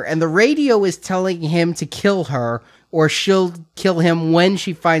there, and the radio is telling him to kill her, or she'll kill him when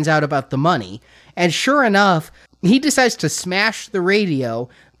she finds out about the money. And sure enough, he decides to smash the radio,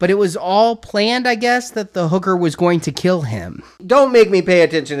 but it was all planned, I guess, that the hooker was going to kill him. Don't make me pay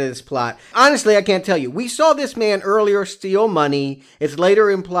attention to this plot. Honestly, I can't tell you. We saw this man earlier steal money. It's later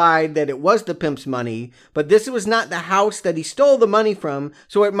implied that it was the pimp's money, but this was not the house that he stole the money from,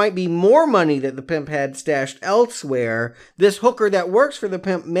 so it might be more money that the pimp had stashed elsewhere. This hooker that works for the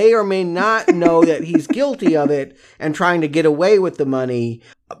pimp may or may not know that he's guilty of it and trying to get away with the money.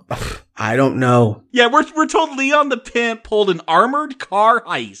 I don't know. Yeah, we're told Leon the pimp pulled an armored car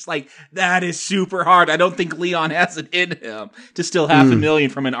heist. Like, that is super hard. I don't think Leon has it in him to steal $500,000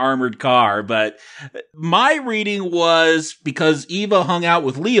 from an armored car. But my reading was because Eva hung out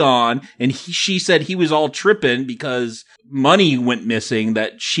with Leon and she said he was all tripping because money went missing,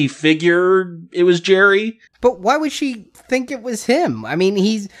 that she figured it was Jerry. But why would she think it was him? I mean,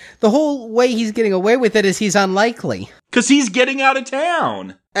 the whole way he's getting away with it is he's unlikely. Because he's getting out of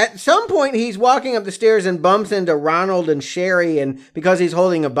town. At some point, he's walking up the stairs and bumps into Ronald and Sherry, and because he's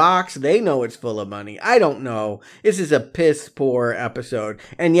holding a box, they know it's full of money. I don't know. This is a piss poor episode,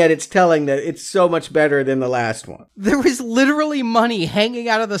 and yet it's telling that it's so much better than the last one. There was literally money hanging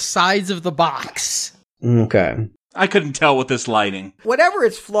out of the sides of the box. Okay. I couldn't tell with this lighting. Whatever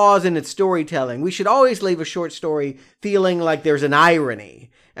its flaws in its storytelling, we should always leave a short story feeling like there's an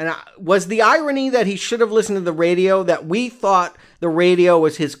irony. And was the irony that he should have listened to the radio, that we thought the radio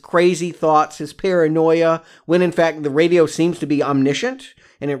was his crazy thoughts, his paranoia, when in fact the radio seems to be omniscient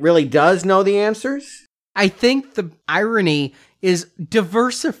and it really does know the answers? I think the irony is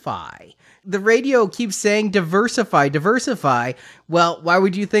diversify. The radio keeps saying diversify, diversify. Well, why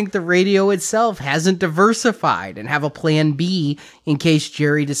would you think the radio itself hasn't diversified and have a plan B in case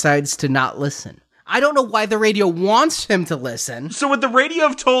Jerry decides to not listen? I don't know why the radio wants him to listen. So would the radio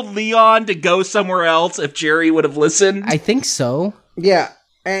have told Leon to go somewhere else if Jerry would have listened? I think so. Yeah.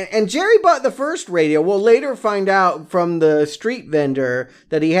 And Jerry bought the first radio. We'll later find out from the street vendor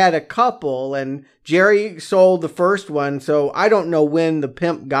that he had a couple, and Jerry sold the first one, so I don't know when the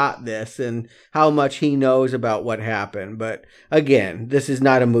pimp got this and how much he knows about what happened. But again, this is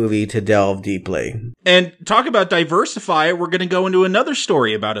not a movie to delve deeply. And talk about diversify, we're going to go into another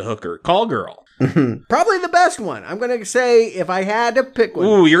story about a hooker, Call Girl. Probably the best one. I'm going to say if I had to pick one.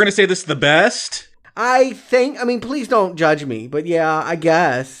 Ooh, you're going to say this is the best? I mean, please don't judge me, but yeah, I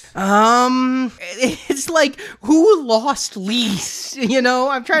guess. It's like, who lost least? You know,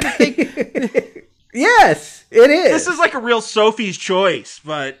 I'm trying to think. Yes, it is. This is like a real Sophie's Choice,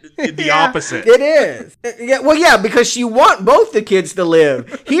 but the opposite. It is. Yeah, well, yeah, because you want both the kids to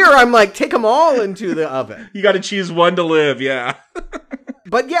live. Here, I'm like, take them all into the oven. You got to choose one to live, yeah.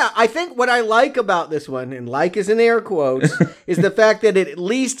 But yeah, I think what I like about this one, and like is in air quotes, is the fact that it at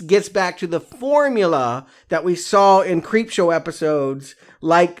least gets back to the formula that we saw in Creepshow episodes,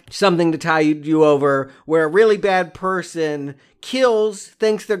 like Something to Tide You Over, where a really bad person kills,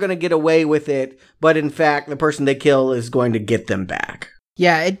 thinks they're going to get away with it, but in fact, the person they kill is going to get them back.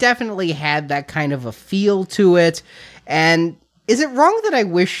 Yeah, it definitely had that kind of a feel to it. And is it wrong that I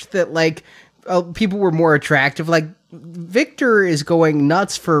wish that, like, people were more attractive? Like, Victor is going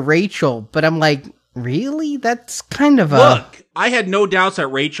nuts for Rachel, but I'm like, really? That's kind of a... Look, I had no doubts that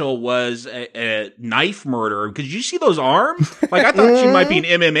Rachel was a knife murderer, because you see those arms? Like, I thought she might be an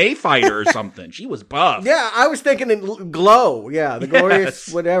MMA fighter or something. She was buff. Yeah, I was thinking Glow. Yeah, the glorious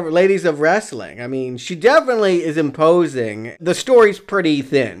whatever, ladies of wrestling. I mean, she definitely is imposing. The story's pretty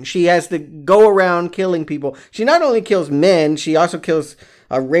thin. She has to go around killing people. She not only kills men, she also kills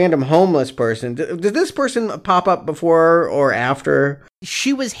a random homeless person. Does this person pop up before or after?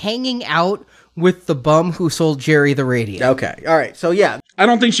 She was hanging out with the bum who sold Jerry the radio. Okay, all right, so yeah. I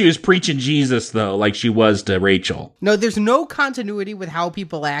don't think she was preaching Jesus, though, like she was to Rachel. No, there's no continuity with how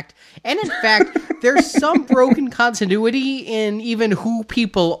people act. And in fact, there's some broken continuity in even who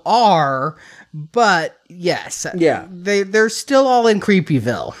people are. But yes, yeah, they're still all in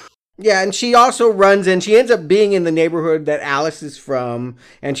Creepyville. Yeah, and she also she ends up being in the neighborhood that Alice is from,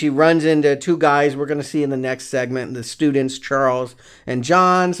 and she runs into two guys we're going to see in the next segment, the students, Charles and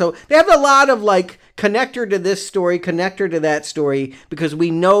John. So they have a lot of like connector to this story, connector to that story, because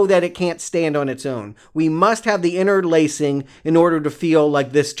we know that it can't stand on its own. We must have the interlacing in order to feel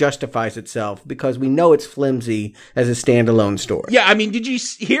like this justifies itself, because we know it's flimsy as a standalone story. Yeah, I mean, did you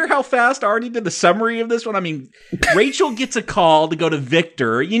hear how fast Arnie did the summary of this one? I mean, Rachel gets a call to go to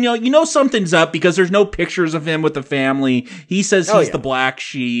Victor. You know something's up because there's no pictures of him with the family. He says he's the black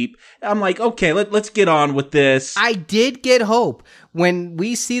sheep. I'm like, okay, let's get on with this. I did get hope. When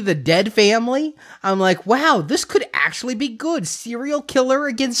we see the dead family, I'm like, wow, this could actually be good. Serial killer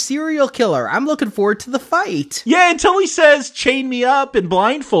against serial killer. I'm looking forward to the fight. Yeah, until he says, chain me up and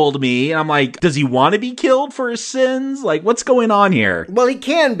blindfold me. And I'm like, does he want to be killed for his sins? Like, what's going on here? Well, he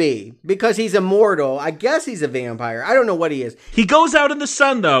can be, because he's immortal. I guess he's a vampire. I don't know what he is. He goes out in the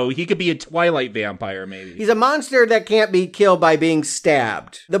sun, though. He could be a Twilight vampire, maybe. He's a monster that can't be killed by being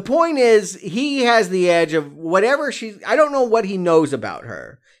stabbed. The point is, he has the edge of whatever I don't know what he knows about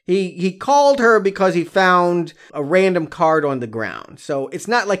her. He called her because he found a random card on the ground. So it's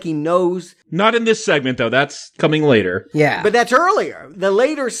not like he knows. Not in this segment, though. That's coming later. Yeah. But that's earlier. The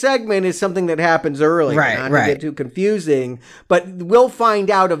later segment is something that happens earlier. Right. Not to get too confusing. But we'll find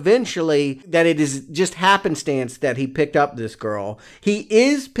out eventually that it is just happenstance that he picked up this girl. He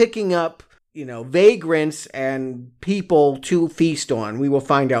is picking up, vagrants and people to feast on. We will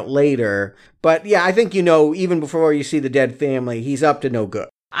find out later. But yeah, I think even before you see the dead family, he's up to no good.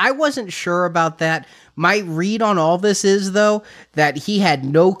 I wasn't sure about that. My read on all this is, though, that he had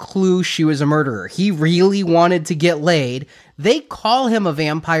no clue she was a murderer. He really wanted to get laid. They call him a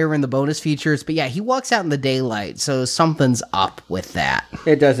vampire in the bonus features, but yeah, he walks out in the daylight, so something's up with that.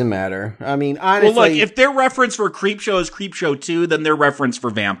 It doesn't matter. I mean, honestly... Well, look, if their reference for Creepshow is Creepshow 2, then their reference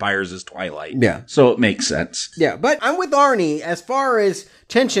for vampires is Twilight. Yeah. So it makes sense. Yeah, but I'm with Arnie. As far as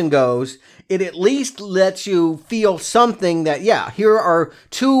tension goes, it at least lets you feel something that, here are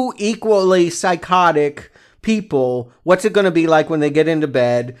two equally psychotic people. What's it going to be like when they get into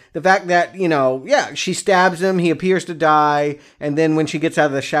bed? The fact that, she stabs him, he appears to die, and then when she gets out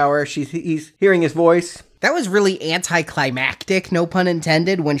of the shower, he's hearing his voice. That was really anticlimactic, no pun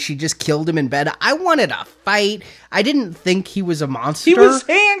intended, when she just killed him in bed. I wanted a fight. I didn't think he was a monster. He was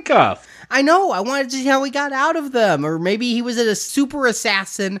handcuffed. I know. I wanted to see how he got out of them. Or maybe he was a super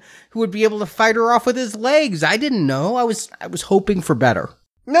assassin who would be able to fight her off with his legs. I didn't know. I was hoping for better.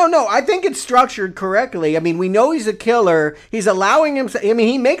 No, I think it's structured correctly. I mean, we know he's a killer. He's allowing him...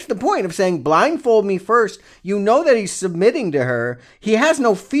 he makes the point of saying, blindfold me first. You know that he's submitting to her. He has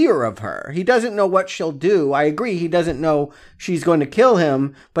no fear of her. He doesn't know what she'll do. I agree, he doesn't know she's going to kill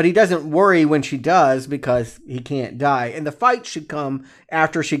him, but he doesn't worry when she does because he can't die. And the fight should come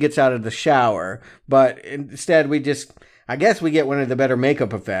after she gets out of the shower. But instead, I guess we get one of the better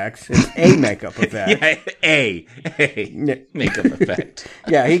makeup effects. It's a makeup effect. Yeah, a makeup effect.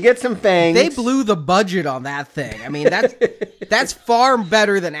 Yeah, he gets some fangs. They blew the budget on that thing. I mean, that's far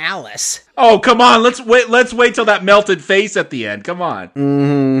better than Alice. Oh, come on. Let's wait till that melted face at the end. Come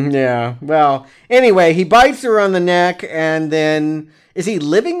on. Yeah. Well, anyway, he bites her on the neck, and then... Is he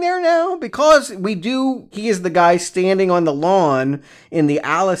living there now? Because he is the guy standing on the lawn in the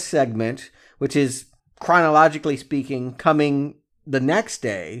Alice segment, which is, chronologically speaking, coming the next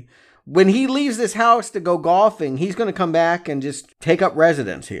day. When he leaves this house to go golfing, he's going to come back and just take up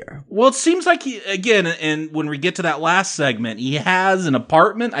residence here. Well, it seems like and when we get to that last segment, he has an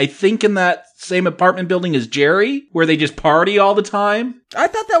apartment, I think in that same apartment building as Jerry, where they just party all the time. I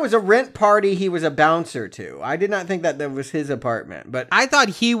thought that was a rent party he was a bouncer to. I did not think that was his apartment, but I thought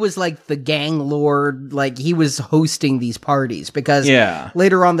he was like the gang lord, like he was hosting these parties, because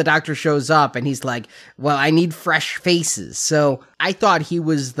later on the doctor shows up and he's like, well, I need fresh faces. So I thought he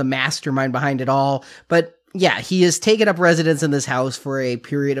was the mastermind behind it all, but yeah, he has taken up residence in this house for a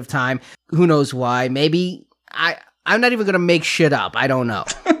period of time. Who knows why? Maybe I'm not even going to make shit up. I don't know.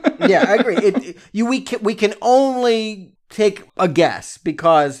 Yeah, I agree. We can only take a guess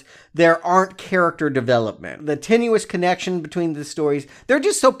because there aren't character development. The tenuous connection between the stories, they're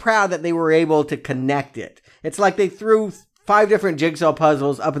just so proud that they were able to connect it. It's like they threw 5 different jigsaw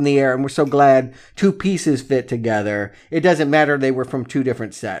puzzles up in the air, and we're so glad 2 pieces fit together. It doesn't matter they were from 2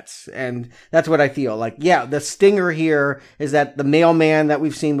 different sets. And that's what I feel like. Yeah, the stinger here is that the mailman that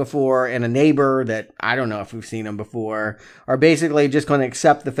we've seen before and a neighbor that I don't know if we've seen him before are basically just going to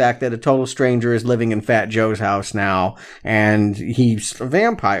accept the fact that a total stranger is living in Fat Joe's house now, and he's a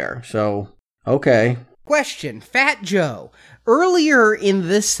vampire. So, okay. Question, Fat Joe. Earlier in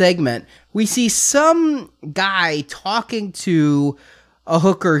this segment, we see some guy talking to a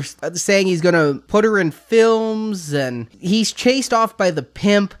hooker saying he's going to put her in films, and he's chased off by the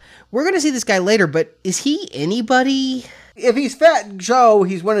pimp. We're going to see this guy later, but is he anybody? If he's Fat Joe,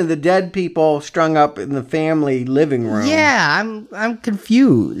 he's one of the dead people strung up in the family living room. Yeah, I'm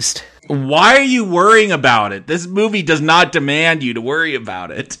confused. Why are you worrying about it? This movie does not demand you to worry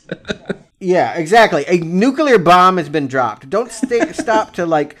about it. Yeah, exactly. A nuclear bomb has been dropped. Don't stop to,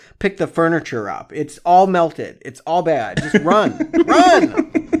 like, pick the furniture up. It's all melted. It's all bad. Just run. Run!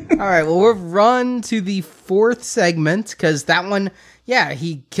 All right, well, we'll run to the fourth segment, because that one, yeah,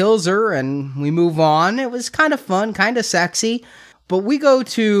 he kills her, and we move on. It was kind of fun, kind of sexy. But we go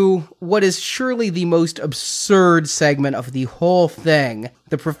to what is surely the most absurd segment of the whole thing,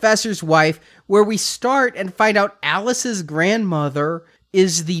 The Professor's Wife, where we start and find out Alice's grandmother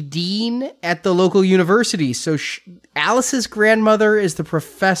is the dean at the local university. So Alice's grandmother is the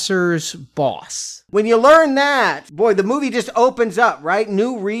professor's boss. When you learn that, boy, the movie just opens up, right?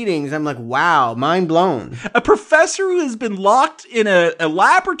 New readings. I'm like, wow, mind blown. A professor who has been locked in a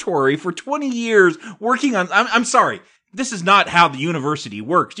laboratory for 20 years working on... I'm sorry. This is not how the university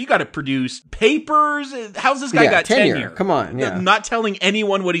works. You got to produce papers. How's this guy got tenure? Come on, yeah. Not telling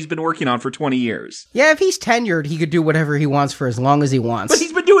anyone what he's been working on for 20 years. Yeah, if he's tenured, he could do whatever he wants for as long as he wants. But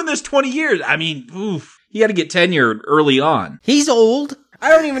he's been doing this 20 years. I mean, oof. He had to get tenured early on. He's old. I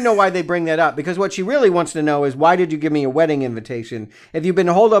don't even know why they bring that up, because what she really wants to know is, why did you give me a wedding invitation? If you've been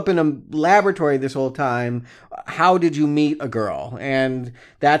holed up in a laboratory this whole time, how did you meet a girl? And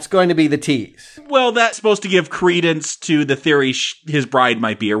that's going to be the tease. Well, that's supposed to give credence to the theory his bride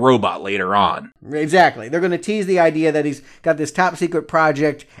might be a robot later on. Exactly. They're going to tease the idea that he's got this top secret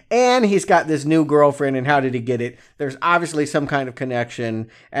project and he's got this new girlfriend, and how did he get it? There's obviously some kind of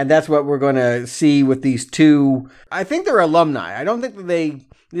connection, and that's what we're going to see with these two. I think they're alumni. I don't think that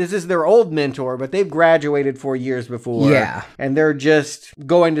this is their old mentor, but they've graduated 4 years before. Yeah. And they're just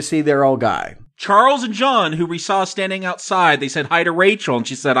going to see their old guy. Charles and John, who we saw standing outside, they said hi to Rachel, and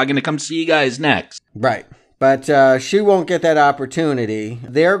she said, I'm going to come see you guys next. Right. But she won't get that opportunity.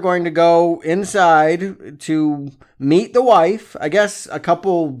 They're going to go inside to meet the wife, I guess a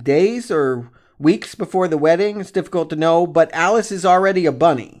couple days or weeks before the wedding. It's difficult to know, but Alice is already a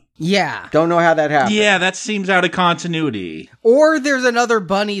bunny. Yeah. Don't know how that happened. Yeah, that seems out of continuity. Or there's another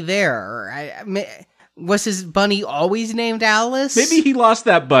bunny there. Was his bunny always named Alice? Maybe he lost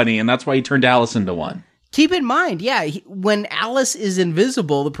that bunny, and that's why he turned Alice into one. Keep in mind, yeah, when Alice is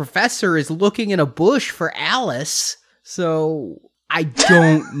invisible, the professor is looking in a bush for Alice. So I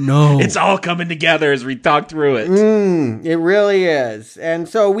don't know. It's all coming together as we talk through it. It really is. And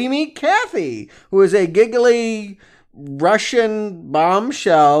so we meet Kathy, who is a giggly Russian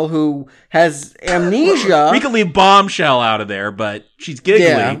bombshell who has amnesia. We could leave bombshell out of there, but she's giggly.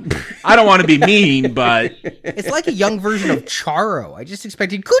 Yeah. I don't want to be mean, but... It's like a young version of Charo. I just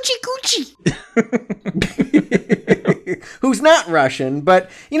expected coochie coochie. Who's not Russian,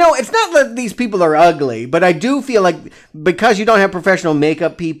 but, you know, it's not that these people are ugly, but I do feel like because you don't have professional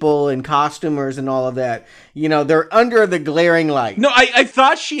makeup people and costumers and all of that, you know, they're under the glaring light. No, I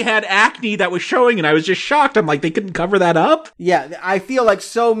thought she had acne that was showing, and I was just shocked. I'm like, they couldn't cover that up? Yeah, I feel like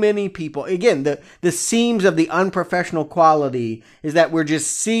so many people, again, the seams of the unprofessional quality is that we're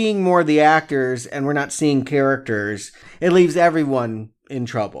just seeing more of the actors and we're not seeing characters. It leaves everyone in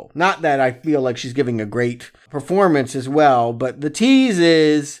trouble. Not that I feel like she's giving a great performance as well, but the tease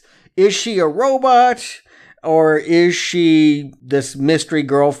is she a robot? Or is she this mystery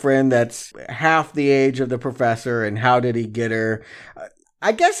girlfriend that's half the age of the professor, and how did he get her?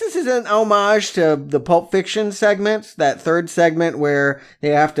 I guess this is an homage to the Pulp Fiction segments, that third segment where they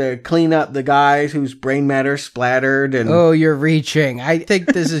have to clean up the guys whose brain matter splattered. And oh, you're reaching. I think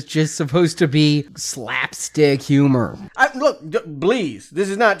this is just supposed to be slapstick humor. Look, please, this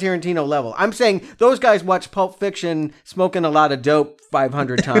is not Tarantino level. I'm saying those guys watched Pulp Fiction smoking a lot of dope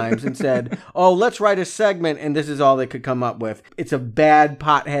 500 times and said, oh, let's write a segment, and this is all they could come up with. It's a bad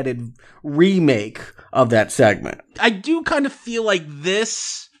pot-headed remake of that segment. I do kind of feel like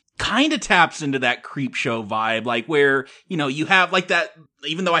this kind of taps into that creep show vibe, like where, you know, you have like that,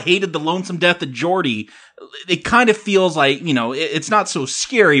 even though I hated the lonesome death of Geordi, it kind of feels like, you know, it's not so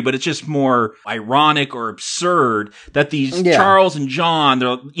scary, but it's just more ironic or absurd that these Charles and John,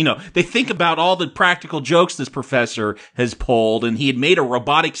 they're, you know, they think about all the practical jokes this professor has pulled, and he had made a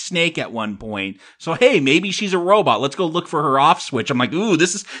robotic snake at one point. So, hey, maybe she's a robot. Let's go look for her off switch. I'm like, ooh,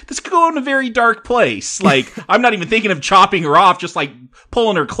 this could go in a very dark place. Like, I'm not even thinking of chopping her off, just like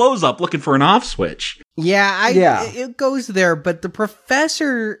pulling her clothes up, looking for an off switch. Yeah, it goes there, but the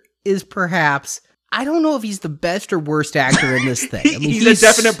professor is perhaps... I don't know if he's the best or worst actor in this thing. I mean, he's a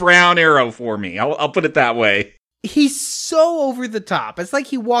definite brown arrow for me. I'll put it that way. He's so over the top. It's like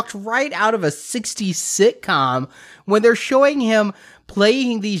he walked right out of a 60s sitcom when they're showing him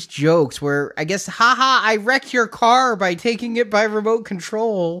playing these jokes where, I guess, haha, I wrecked your car by taking it by remote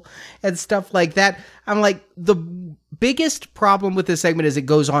control and stuff like that. I'm like, the biggest problem with this segment is it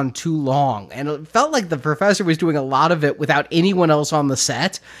goes on too long. And it felt like the professor was doing a lot of it without anyone else on the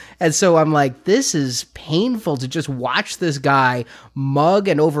set. And so I'm like, this is painful to just watch this guy mug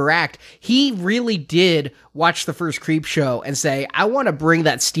and overact. He really did watch the first Creep Show and say, I want to bring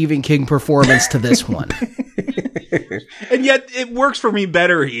that Stephen King performance to this one. And yet it works for me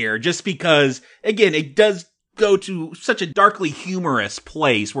better here just because, again, it does go to such a darkly humorous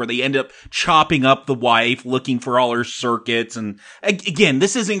place where they end up chopping up the wife, looking for all her circuits. And again,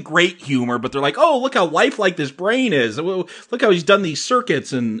 this isn't great humor, but they're like, oh, look how lifelike this brain is. Look how he's done these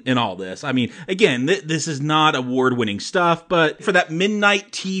circuits and all this. I mean, again, this is not award-winning stuff, but for that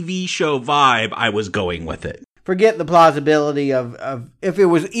midnight TV show vibe, I was going with it. Forget the plausibility of if it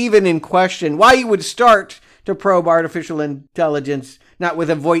was even in question, why you would start to probe artificial intelligence, not with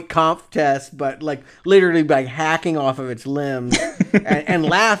a Voight-Kampff test, but like literally by hacking off of its limbs and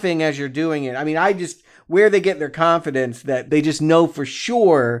laughing as you're doing it. I mean, where they get their confidence that they just know for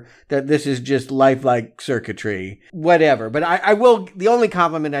sure that this is just lifelike circuitry, whatever. But the only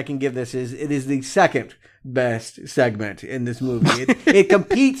compliment I can give this is it is the second best segment in this movie. It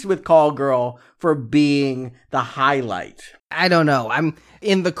competes with Call Girl for being the highlight. I don't know. I'm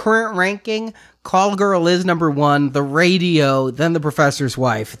in the current ranking. Call Girl is number one, the radio, then the professor's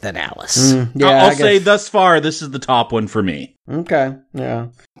wife, then Alice. I'll say thus far, this is the top one for me. Okay, yeah.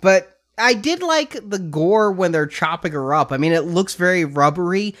 But I did like the gore when they're chopping her up. I mean, it looks very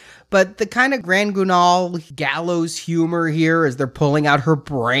rubbery, but the kind of Grand Guignol gallows humor here as they're pulling out her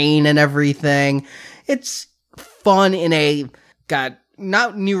brain and everything. It's fun in a,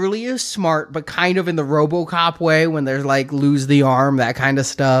 not nearly as smart, but kind of in the RoboCop way when there's like lose the arm, that kind of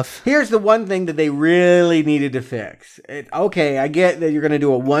stuff. Here's the one thing that they really needed to fix. Okay, I get that you're going to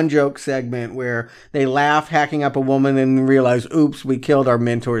do a one joke segment where they laugh hacking up a woman and realize, oops, we killed our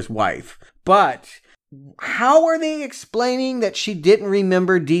mentor's wife. But how are they explaining that she didn't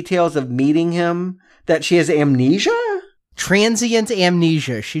remember details of meeting him? That she has amnesia? Transient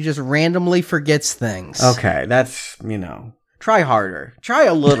amnesia. She just randomly forgets things. Okay, that's, try harder. Try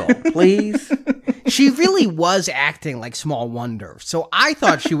a little, please. She really was acting like Small Wonder, so I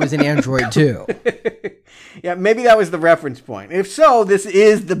thought she was an android too. Yeah, maybe that was the reference point. If so, this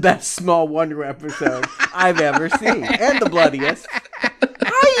is the best Small Wonder episode I've ever seen. And the bloodiest.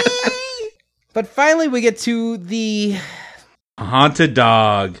 But finally we get to the haunted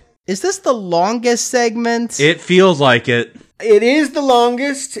dog. Is this the longest segment? It feels like it. It is the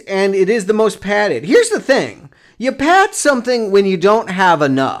longest, and it is the most padded. Here's the thing. You pad something when you don't have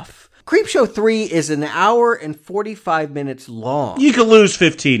enough. Creepshow 3 is an hour and 45 minutes long. You could lose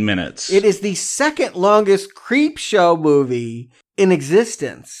 15 minutes. It is the second longest Creepshow movie in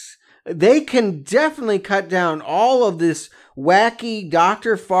existence. They can definitely cut down all of this wacky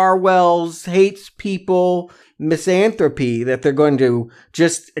Dr. Farwell's hates people misanthropy that they're going to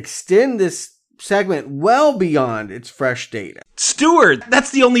just extend this segment well beyond its fresh data. Stewart,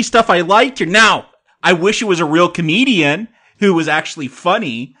 that's the only stuff I liked here. Now, I wish it was a real comedian who was actually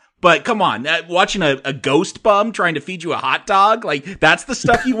funny, but come on, watching a ghost bum trying to feed you a hot dog, like, that's the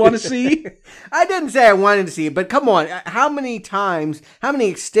stuff you want to see? I didn't say I wanted to see it, but come on, how many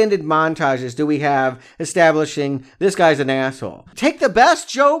extended montages do we have establishing this guy's an asshole? Take the best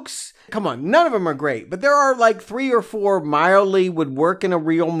jokes. Come on, none of them are great, but there are like 3 or 4 mildly would work in a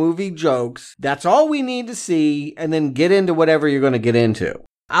real movie jokes. That's all we need to see, and then get into whatever you're going to get into.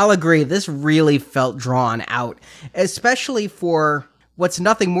 I'll agree, this really felt drawn out, especially for what's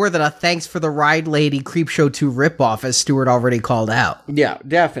nothing more than a Thanks for the Ride Lady Creepshow 2 ripoff, as Stewart already called out. Yeah,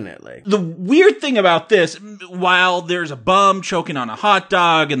 definitely. The weird thing about this, while there's a bum choking on a hot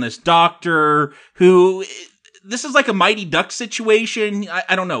dog and this doctor who... This is like a Mighty Ducks situation.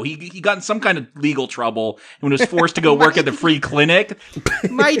 I don't know. He got in some kind of legal trouble and was forced to go work at the free clinic.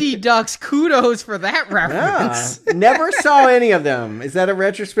 Mighty Ducks, kudos for that reference. Yeah, never saw any of them. Is that a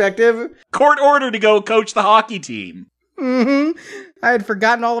retrospective? Court order to go coach the hockey team. Mm-hmm. I had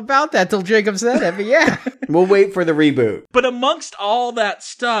forgotten all about that till Jacob said it, but yeah. We'll wait for the reboot. But amongst all that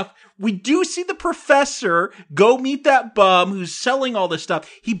stuff, we do see the professor go meet that bum who's selling all this stuff.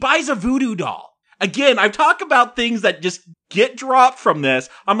 He buys a voodoo doll. Again, I talk about things that just get dropped from this.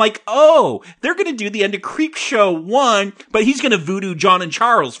 I'm like, oh, they're going to do the end of Creepshow 1, but he's going to voodoo John and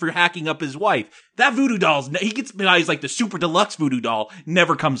Charles for hacking up his wife. That voodoo doll's, he gets, he's like the super deluxe voodoo doll,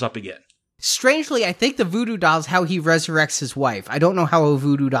 never comes up again. Strangely, I think the voodoo doll's how he resurrects his wife. I don't know how a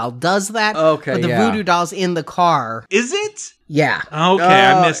voodoo doll does that. Okay, but the voodoo doll's in the car. Is it? Yeah. Okay,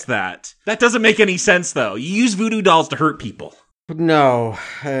 I missed that. That doesn't make any sense, though. You use voodoo dolls to hurt people. No,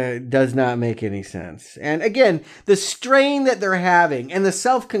 it does not make any sense. And again, the strain that they're having and the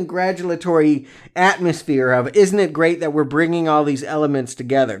self-congratulatory atmosphere of, isn't it great that we're bringing all these elements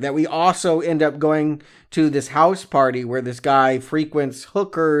together? That we also end up going to this house party where this guy frequents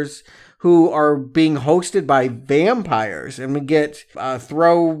hookers who are being hosted by vampires. And we get a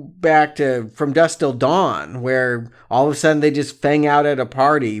throwback to From Dusk Till Dawn, where all of a sudden they just fang out at a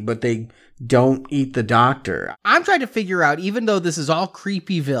party, but they don't eat the doctor. I'm trying to figure out, even though this is all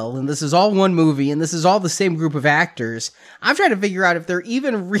Creepyville, and this is all one movie, and this is all the same group of actors, I'm trying to figure out if they're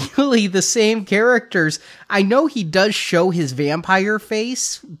even really the same characters. I know he does show his vampire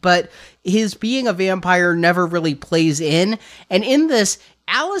face, but his being a vampire never really plays in. And in this,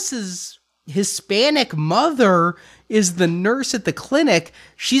 Alice's Hispanic mother is the nurse at the clinic.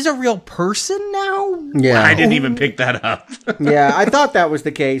 She's a real person now? Yeah. I didn't even pick that up. Yeah, I thought that was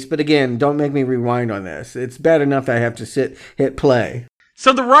the case, but again, don't make me rewind on this. It's bad enough that I have to hit play.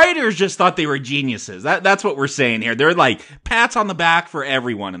 So the writers just thought they were geniuses. That's what we're saying here. They're like pats on the back for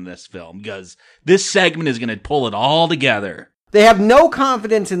everyone in this film because this segment is going to pull it all together. They have no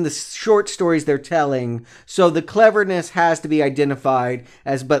confidence in the short stories they're telling, so the cleverness has to be identified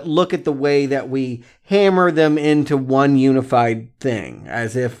as, but look at the way that we hammer them into one unified thing,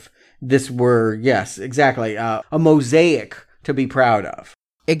 as if this were, yes, exactly, a mosaic to be proud of.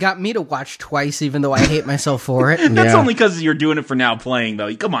 It got me to watch twice, even though I hate myself for it. That's only because you're doing it for Now Playing,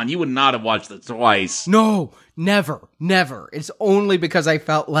 though. Come on, you would not have watched it twice. No, never. It's only because I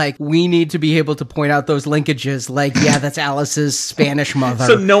felt like we need to be able to point out those linkages, like, yeah, that's Alice's Spanish mother.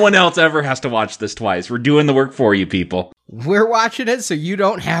 So no one else ever has to watch this twice. We're doing the work for you, people. We're watching it so you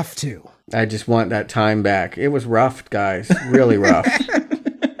don't have to. I just want that time back. It was rough, guys. Really rough.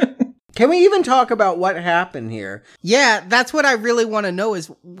 Can we even talk about what happened here? Yeah, that's what I really want to know is,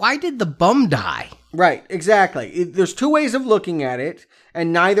 why did the bum die? Right, exactly. There's two ways of looking at it,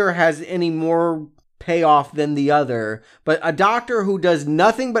 and neither has any more payoff than the other. But a doctor who does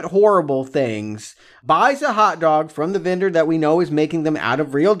nothing but horrible things buys a hot dog from the vendor that we know is making them out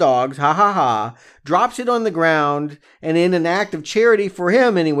of real dogs, ha ha ha, drops it on the ground, and in an act of charity for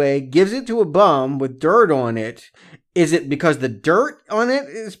him anyway, gives it to a bum with dirt on it. Is it because the dirt on it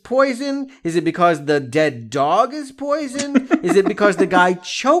is poison? Is it because the dead dog is poison? Is it because the guy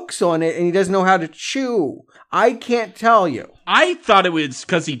chokes on it and he doesn't know how to chew? I can't tell you. I thought it was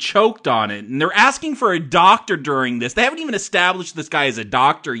because he choked on it, and they're asking for a doctor during this. They haven't even established this guy as a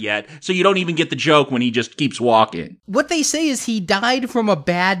doctor yet, so you don't even get the joke when he just keeps walking. What they say is he died from a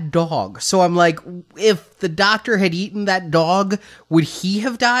bad dog. So I'm like, if the doctor had eaten that dog, would he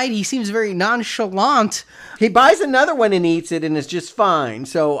have died? He seems very nonchalant. He buys another one and eats it and is just fine.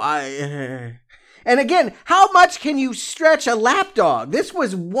 So And again, how much can you stretch a lap dog? This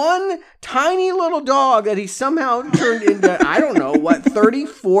was one tiny little dog that he somehow turned into, I don't know, 30,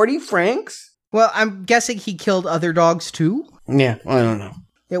 40 francs? Well, I'm guessing he killed other dogs too? Yeah, I don't know.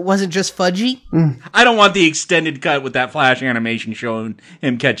 It wasn't just Fudgy? I don't want the extended cut with that flash animation showing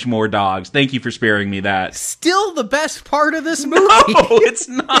him catch more dogs. Thank you for sparing me that. Still the best part of this movie. No, it's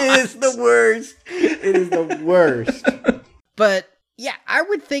not. It is the worst. It is the worst. But yeah, I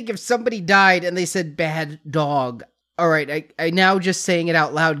would think if somebody died and they said bad dog, all right, I now just saying it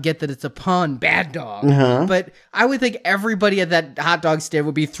out loud get that it's a pun, bad dog. Uh-huh. But I would think everybody at that hot dog stand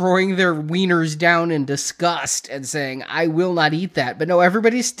would be throwing their wieners down in disgust and saying, I will not eat that. But no,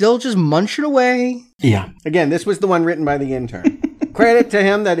 everybody's still just munching away. Yeah. Again, this was the one written by the intern. Credit to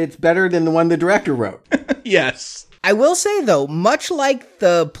him that it's better than the one the director wrote. Yes. I will say, though, much like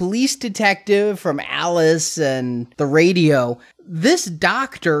the police detective from Alice and the radio, this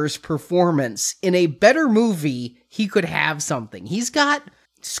doctor's performance in a better movie, he could have something. He's got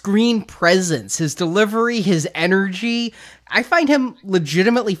screen presence, his delivery, his energy. I find him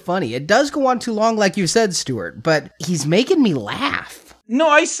legitimately funny. It does go on too long, like you said, Stuart, but he's making me laugh. No,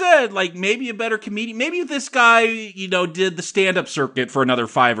 I said, maybe a better comedian. Maybe if this guy, did the stand-up circuit for another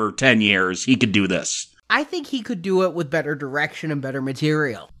 5 or 10 years, he could do this. I think he could do it with better direction and better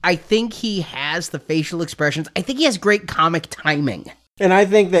material. I think he has the facial expressions. I think he has great comic timing. And I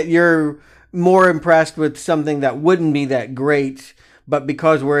think that you're more impressed with something that wouldn't be that great, but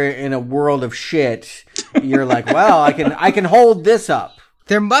because we're in a world of shit, you're like, well, I can hold this up.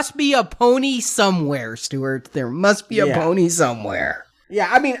 There must be a pony somewhere, Stuart. There must be a pony somewhere. Yeah,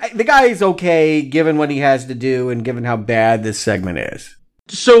 I mean, the guy is okay given what he has to do and given how bad this segment is.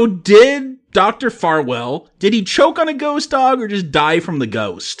 So did Dr. Farwell, did he choke on a ghost dog or just die from the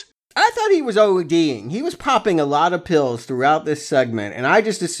ghost? I thought he was ODing. He was popping a lot of pills throughout this segment, and I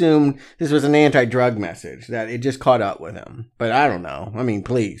just assumed this was an anti-drug message, that it just caught up with him. But I don't know. I mean,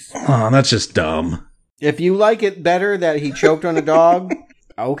 please. Oh, that's just dumb. If you like it better that he choked on a dog,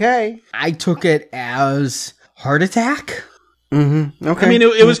 okay. I took it as heart attack. Mm-hmm. Okay. I mean,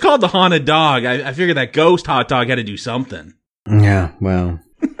 it was called the haunted dog. I figured that ghost hot dog had to do something. Yeah, well,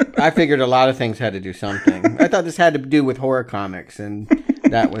 I figured a lot of things had to do something. I thought this had to do with horror comics, and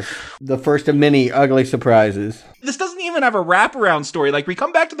that was the first of many ugly surprises. This doesn't even have a wraparound story. Like, we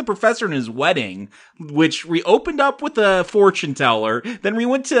come back to the professor and his wedding, which we opened up with a fortune teller. Then we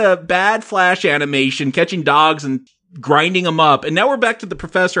went to bad flash animation, catching dogs and grinding them up. And now we're back to the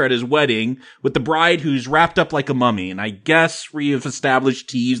professor at his wedding with the bride who's wrapped up like a mummy. And I guess we have established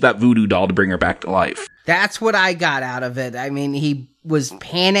to use that voodoo doll to bring her back to life. That's what I got out of it. I mean, he was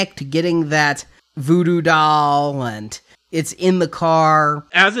panicked getting that voodoo doll, and it's in the car.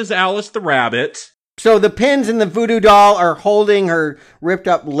 As is Alice the rabbit. So the pins in the voodoo doll are holding her ripped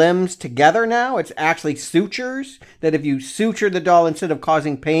up limbs together now? It's actually sutures? That if you suture the doll instead of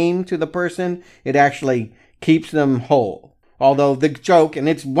causing pain to the person, it actually keeps them whole. Although the joke, and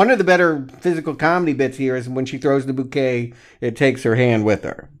it's one of the better physical comedy bits here, is when she throws the bouquet, it takes her hand with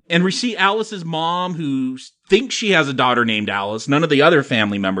her. And we see Alice's mom, who thinks she has a daughter named Alice. None of the other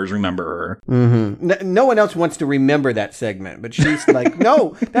family members remember her. Mm-hmm. No one else wants to remember that segment, but she's like,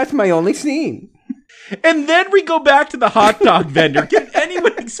 no, that's my only scene. And then we go back to the hot dog vendor. Can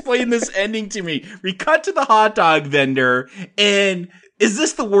anyone explain this ending to me? We cut to the hot dog vendor, and is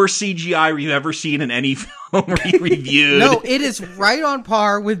this the worst CGI we've ever seen in any film we reviewed? No, it is right on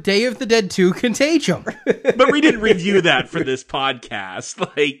par with Day of the Dead 2 Contagion. But we didn't review that for this podcast.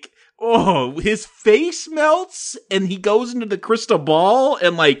 Like, oh, his face melts and he goes into the crystal ball,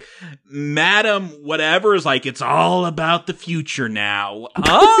 and like Madam whatever is like, it's all about the future now.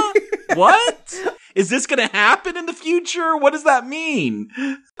 Huh? What? Is this going to happen in the future? What does that mean?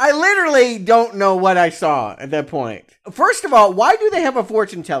 I literally don't know what I saw at that point. First of all, why do they have a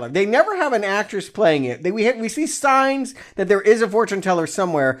fortune teller? They never have an actress playing it. We see signs that there is a fortune teller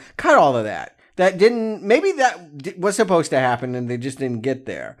somewhere. Cut all of that. Maybe that was supposed to happen and they just didn't get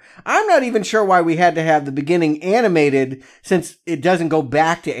there. I'm not even sure why we had to have the beginning animated, since it doesn't go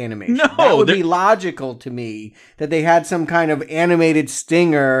back to animation. No, that would be logical to me, that they had some kind of animated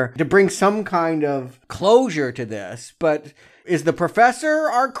stinger to bring some kind of closure to this. But is the professor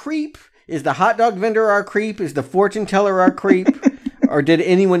our creep? Is the hot dog vendor our creep? Is the fortune teller our creep? Or did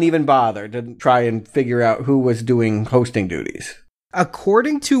anyone even bother to try and figure out who was doing hosting duties?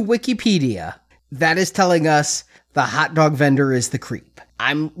 According to Wikipedia, that is telling us the hot dog vendor is the creep.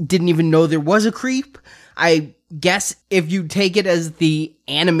 I didn't even know there was a creep. I guess if you take it as the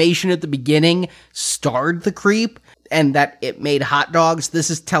animation at the beginning starred the creep and that it made hot dogs, this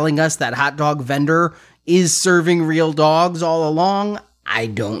is telling us that hot dog vendor is serving real dogs all along. I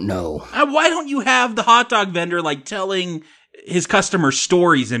don't know. Why don't you have the hot dog vendor like telling his customers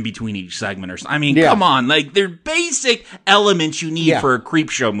stories in between each segment or something? I mean, come on. Like, they're basic elements you need for a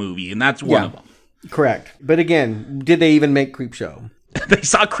Creepshow movie, and that's one of them. Correct. But again, did they even make Creepshow? They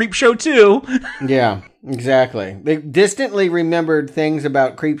saw Creepshow 2. Yeah, exactly. They distantly remembered things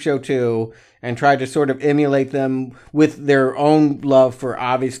about Creepshow 2 and tried to sort of emulate them with their own love for,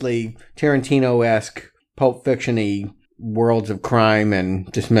 obviously, Tarantino-esque, Pulp Fiction-y worlds of crime and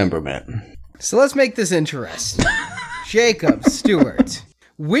dismemberment. So let's make this interesting. Jacob Stewart,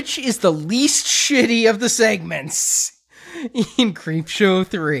 which is the least shitty of the segments in Creepshow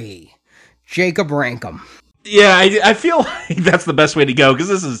 3? Jacob, rank 'em. Yeah, I feel like that's the best way to go, because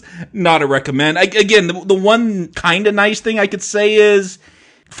this is not a recommend. Again, the one kind of nice thing I could say is,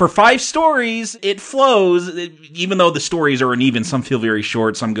 for 5 stories, it flows, even though the stories are uneven. Some feel very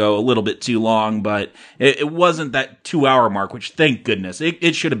short, some go a little bit too long, but it wasn't that 2-hour mark, which, thank goodness.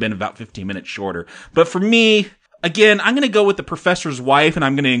 It should have been about 15 minutes shorter. But for me, again, I'm going to go with the professor's wife, and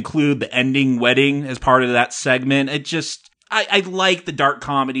I'm going to include the ending wedding as part of that segment. It just, I like the dark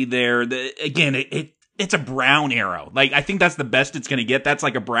comedy there. Again, it's a brown arrow. Like, I think that's the best it's going to get. That's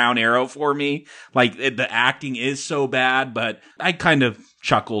like a brown arrow for me. Like, the acting is so bad, but I kind of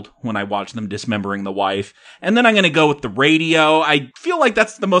chuckled when I watched them dismembering the wife. And then I'm going to go with the radio. I feel like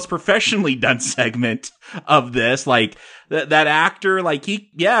that's the most professionally done segment of this. Like, that actor, like,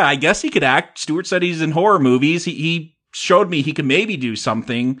 I guess he could act. Stewart said he's in horror movies. He showed me he could maybe do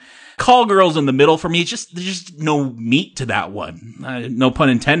something. Call Girl's in the middle for me. There's just no meat to that one. No pun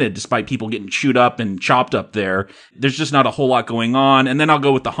intended, despite people getting chewed up and chopped up there. There's just not a whole lot going on. And then I'll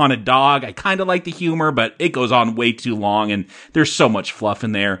go with the haunted dog. I kind of like the humor, but it goes on way too long, and there's so much fluff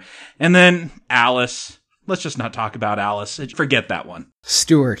in there. And then Alice. let's just not talk about Alice. Forget that one.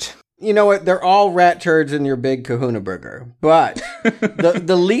 Stuart. You know what? They're all rat turds in your big kahuna burger. But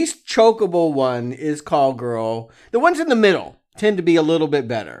the least chokeable one is Call Girl. The ones in the middle tend to be a little bit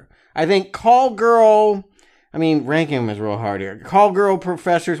better. I think Call Girl, I mean, ranking them is real hard here. Call Girl,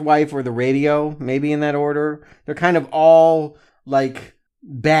 Professor's Wife, or The Radio, maybe in that order. They're kind of all, like,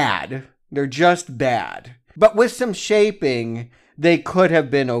 bad. They're just bad. But with some shaping, they could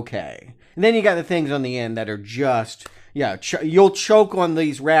have been okay. And then you got the things on the end that are just... Yeah, you'll choke on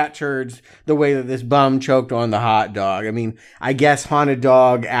these rat turds the way that this bum choked on the hot dog. I mean, I guess Haunted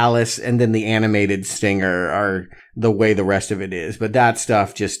Dog, Alice, and then the animated stinger are the way the rest of it is. But that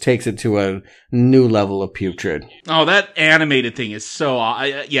stuff just takes it to a new level of putrid. Oh, that animated thing is so...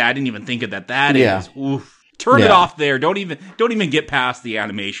 I didn't even think of that. That is... Oof. Turn it off there. Don't even get past the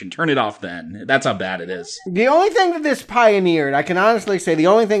animation. Turn it off then. That's how bad it is. The only thing that this pioneered, I can honestly say, the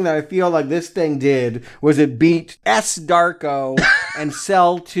only thing that I feel like this thing did was it beat S. Darko and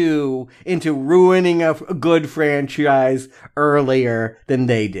Cell 2 into ruining a good franchise earlier than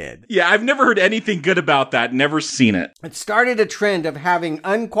they did. Yeah, I've never heard anything good about that. Never seen it. It started a trend of having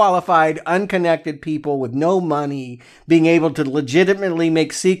unqualified, unconnected people with no money being able to legitimately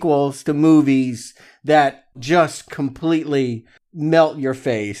make sequels to movies that just completely melt your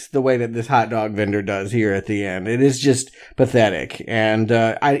face the way that this hot dog vendor does here at the end. It is just pathetic. And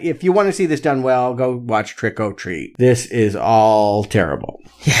if you want to see this done well, go watch Trick or Treat. This is all terrible.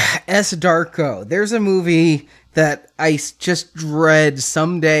 Yeah, S. Darko. There's a movie that I just dread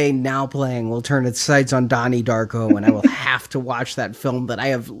someday Now Playing will turn its sights on Donnie Darko, and I will have to watch that film that I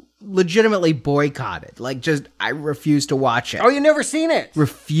have legitimately boycotted. Like, just, I refuse to watch it. Oh, you never seen it?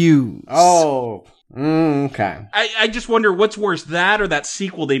 Refuse. Oh, okay. I just wonder what's worse, that or that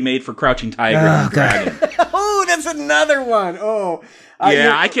sequel they made for Crouching Tiger and the Dragon. Oh, that's another one. Oh,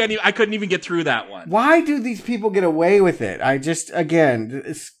 yeah, I couldn't even get through that one. Why do these people get away with it? Again,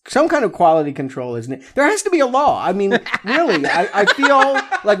 it's some kind of quality control, isn't it? There has to be a law. I mean, really, I feel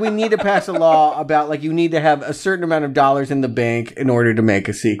like we need to pass a law about, like, you need to have a certain amount of dollars in the bank in order to make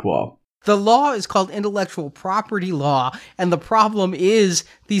a sequel. The law is called intellectual property law, and the problem is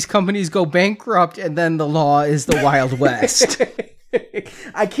these companies go bankrupt, and then the law is the Wild West.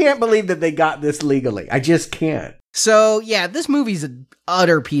 I can't believe that they got this legally. I just can't. So, yeah, this movie's an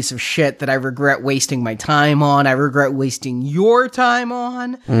utter piece of shit that I regret wasting my time on. I regret wasting your time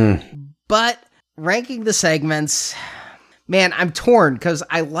on. But ranking the segments, man, I'm torn because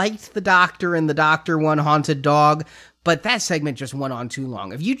I liked The Doctor and The Doctor One Haunted Dog, but that segment just went on too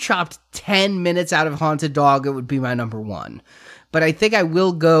long. If you chopped 10 minutes out of Haunted Dog, it would be my number one. But I think I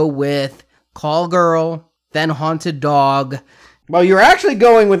will go with Call Girl, then Haunted Dog. Well, you're actually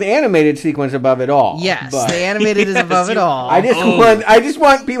going with animated sequence above it all. Yes, the animated is above it all. I just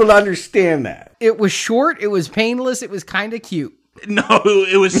want people to understand that. It was short, it was painless, it was kind of cute. No,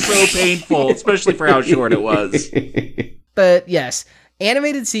 it was so painful, especially for how short it was. But yes,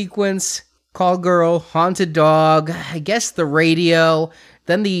 animated sequence, Call Girl, Haunted Dog, I guess The Radio,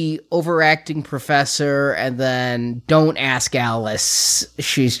 then the overacting professor, and then Don't Ask Alice.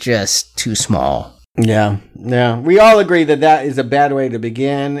 She's just too small. Yeah. We all agree that is a bad way to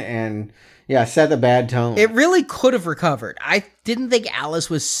begin and, yeah, set the bad tone. It really could have recovered. I didn't think Alice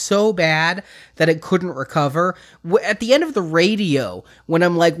was so bad that it couldn't recover. At the end of The Radio, when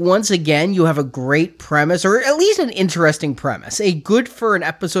I'm like, once again, you have a great premise, or at least an interesting premise, a good for an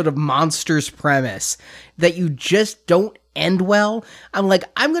episode of Monsters premise that you just don't end well, I'm like,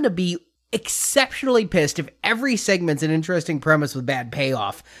 I'm going to be exceptionally pissed if every segment's an interesting premise with bad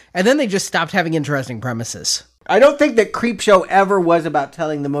payoff, and then they just stopped having interesting premises. I don't think that Creepshow ever was about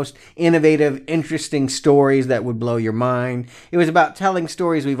telling the most innovative, interesting stories that would blow your mind. It was about telling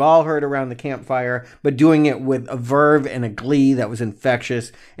stories we've all heard around the campfire, but doing it with a verve and a glee that was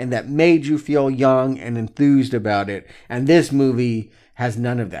infectious and that made you feel young and enthused about it. And this movie has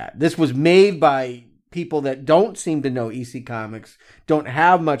none of that. This was made by people that don't seem to know EC Comics, don't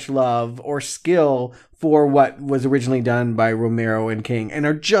have much love or skill for what was originally done by Romero and King, and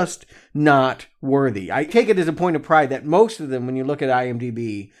are just not worthy. I take it as a point of pride that most of them, when you look at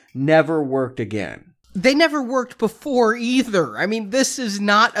IMDb, never worked again. They never worked before either. I mean, this is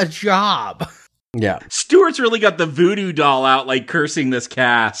not a job. Yeah. Stuart's really got the voodoo doll out, like, cursing this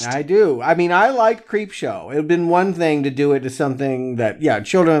cast. I do. I mean, I liked Creepshow. It would have been one thing to do it to something that, yeah,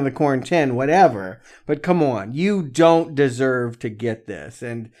 Children of the Corn 10, whatever. But come on, you don't deserve to get this.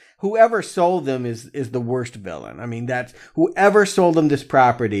 And whoever sold them is the worst villain. I mean, whoever sold them this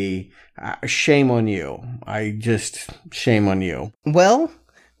property, shame on you. Shame on you. Well,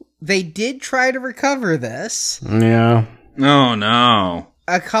 they did try to recover this. Yeah. Oh, no.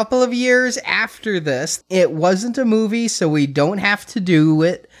 a couple of years after this, it wasn't a movie, so we don't have to do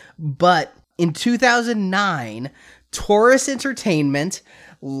it, but in 2009, Taurus Entertainment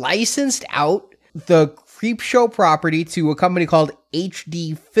licensed out the Creepshow property to a company called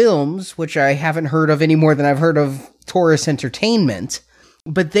HD Films, which I haven't heard of any more than I've heard of Taurus Entertainment.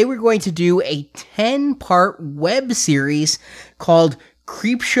 But they were going to do a 10-part web series called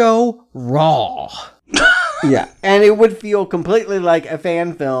Creepshow Raw. Yeah, and it would feel completely like a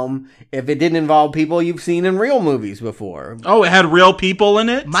fan film if it didn't involve people you've seen in real movies before. Oh, it had real people in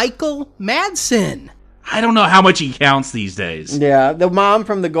it? Michael Madsen. I don't know how much he counts these days. Yeah, the mom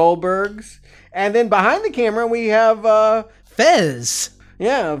from the Goldbergs. And then behind the camera, we have... Fez.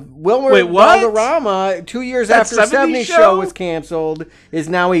 Yeah, Wilmer Wait, what? Valderrama, 2 years That after 70s 70s show was canceled, is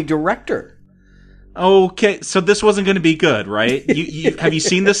now a director. Okay, so this wasn't going to be good, right? Have you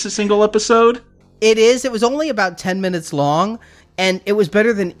seen this single episode? It is. It was only about 10 minutes long, and it was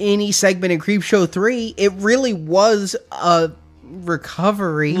better than any segment in Creepshow 3. It really was a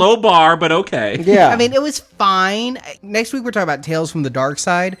recovery. Low bar, but okay. Yeah. I mean, it was fine. Next week, we're talking about Tales from the Dark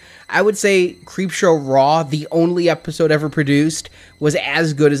Side. I would say Creepshow Raw, the only episode ever produced, was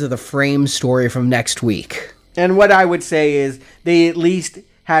as good as the Frame story from next week. And what I would say is they at least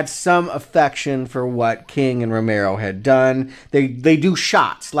had some affection for what King and Romero had done. They do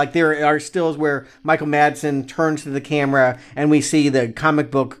shots. Like there are stills where Michael Madsen turns to the camera and we see the comic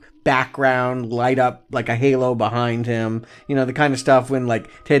book background light up like a halo behind him. You know, the kind of stuff when like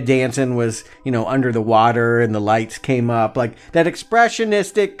Ted Danson was, you know, under the water and the lights came up. Like that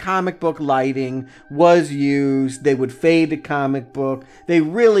expressionistic comic book lighting was used. They would fade to comic book. They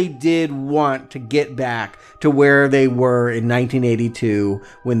really did want to get back to where they were in 1982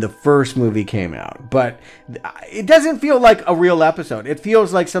 when the first movie came out. But it doesn't feel like a real episode. It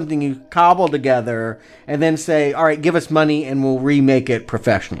feels like something you cobble together and then say, all right, give us money and we'll remake it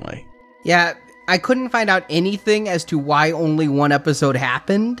professionally. Yeah, I couldn't find out anything as to why only one episode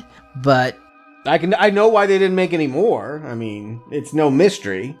happened, but... I know why they didn't make any more. I mean, it's no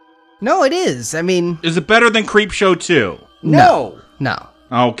mystery. No, it is. I mean... Is it better than Creepshow 2? No.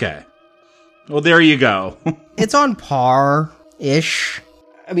 Okay. Well, there you go. It's on par-ish.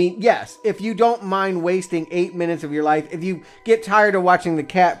 I mean, yes, if you don't mind wasting 8 minutes of your life, if you get tired of watching the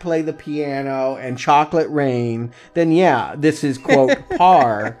cat play the piano and Chocolate Rain, then yeah, this is, quote,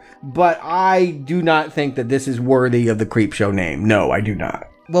 par. But I do not think that this is worthy of the Creepshow name. No, I do not.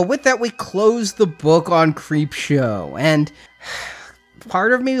 Well, with that, we close the book on Creepshow, and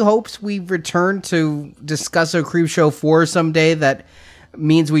part of me hopes we return to discuss a Creepshow 4 someday that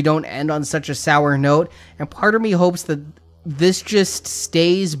means we don't end on such a sour note, and part of me hopes that this just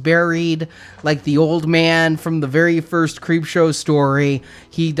stays buried like the old man from the very first Creepshow story.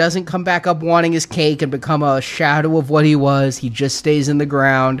 He doesn't come back up wanting his cake and become a shadow of what he was. He just stays in the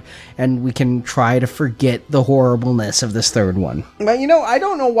ground, and we can try to forget the horribleness of this third one. But, you know, I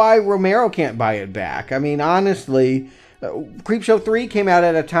don't know why Romero can't buy it back. I mean, honestly... Creepshow 3 came out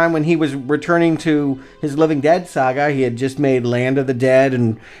at a time when he was returning to his Living Dead saga. He had just made Land of the Dead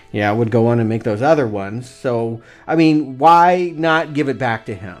and, yeah, would go on and make those other ones. So, I mean, why not give it back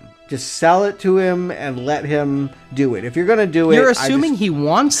to him? Just sell it to him and let him do it. If you're going to do it... You're assuming he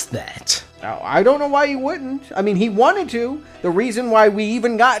wants that. I don't know why he wouldn't. I mean, he wanted to. The reason why we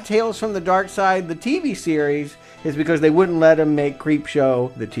even got Tales from the Dark Side, the TV series, is because they wouldn't let him make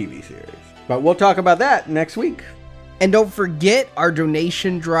Creepshow, the TV series. But we'll talk about that next week. And don't forget, our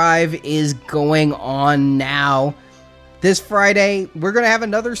donation drive is going on now. This Friday, we're going to have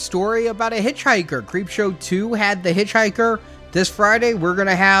another story about a hitchhiker. Creepshow 2 had the hitchhiker. This Friday, we're going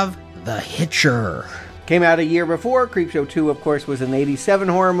to have the Hitcher. Came out a year before. Creepshow 2, of course, was an 87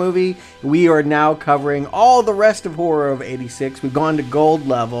 horror movie. We are now covering all the rest of horror of 86. We've gone to gold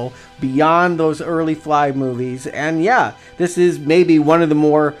level, beyond those early Fly movies. And yeah, this is maybe one of the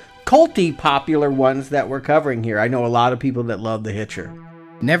more culty popular ones that we're covering here. I know a lot of people that love The Hitcher.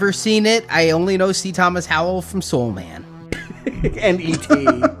 Never seen it. I only know C. Thomas Howell from Soul Man. And E.T.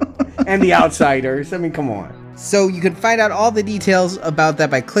 and The Outsiders. I mean, come on. So you can find out all the details about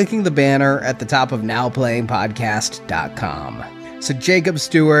that by clicking the banner at the top of nowplayingpodcast.com. So Jacob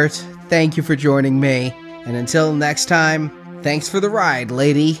Stewart, thank you for joining me. And until next time, thanks for the ride,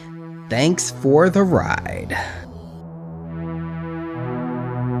 lady. Thanks for the ride.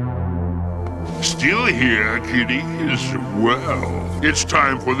 Still here, kiddies? Well, it's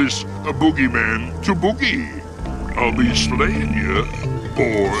time for this boogeyman to boogie. I'll be slaying you,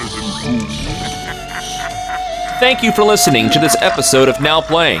 boys and ghouls. Thank you for listening to this episode of Now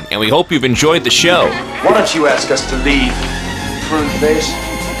Playing, and we hope you've enjoyed the show. Why don't you ask us to leave, prune face?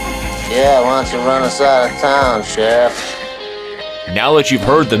 Yeah, why don't you run us out of town, Sheriff? Now that you've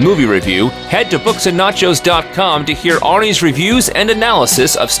heard the movie review, head to booksandnachos.com to hear Arnie's reviews and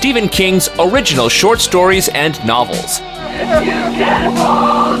analysis of Stephen King's original short stories and novels. You can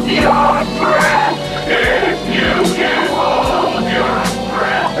hold your breath. If you can hold your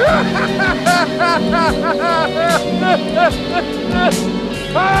breath.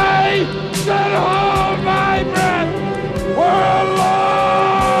 I can hold my breath for a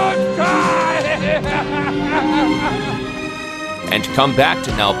long time. And come back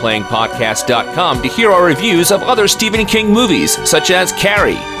to NowPlayingPodcast.com to hear our reviews of other Stephen King movies, such as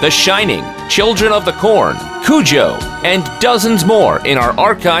Carrie, The Shining, Children of the Corn, Cujo, and dozens more in our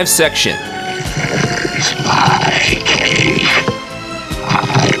archive section. It's my cave.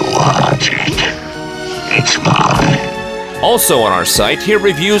 I want it. It's mine. Also on our site, hear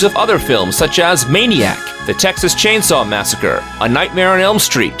reviews of other films such as Maniac, The Texas Chainsaw Massacre, A Nightmare on Elm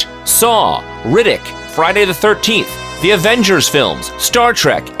Street, Saw, Riddick, Friday the 13th, the Avengers films, Star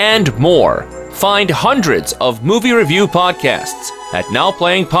Trek, and more. Find hundreds of movie review podcasts at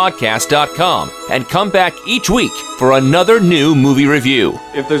NowPlayingPodcast.com and come back each week for another new movie review.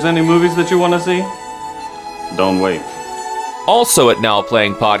 If there's any movies that you want to see, don't wait. Also at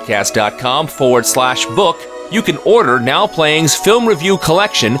NowPlayingPodcast.com/book, you can order Now Playing's film review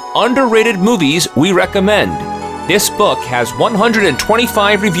collection, Underrated Movies We Recommend. This book has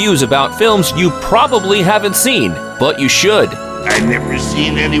 125 reviews about films you probably haven't seen, but you should. I've never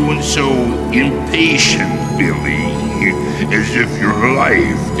seen anyone so impatient, Billy, as if your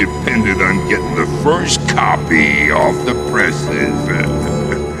life depended on getting the first copy off the presses.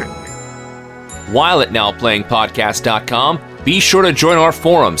 While at NowPlayingPodcast.com, be sure to join our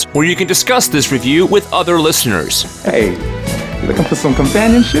forums where you can discuss this review with other listeners. Hey, you looking for some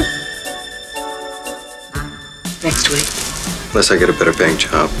companionship? Next week. Unless I get a better paying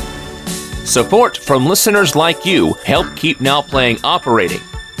job. Support from listeners like you help keep Now Playing operating.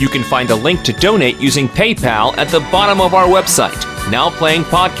 You can find a link to donate using PayPal at the bottom of our website,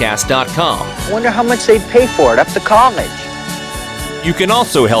 NowPlayingPodcast.com. I wonder how much they'd pay for it up to college. You can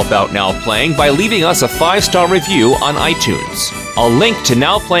also help out Now Playing by leaving us a 5-star review on iTunes. A link to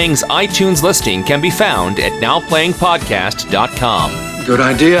Now Playing's iTunes listing can be found at NowPlayingPodcast.com. Good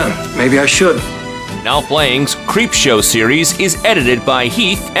idea. Maybe I should. Now Playing's Creepshow series is edited by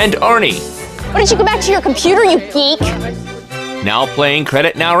Heath and Arnie. Why don't you go back to your computer, you geek? Now Playing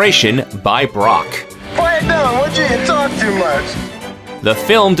credit narration by Brock. Quiet down, would you? You talk too much. The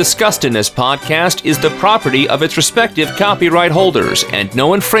film discussed in this podcast is the property of its respective copyright holders, and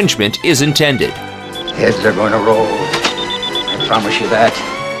no infringement is intended. Heads are going to roll. I promise you that.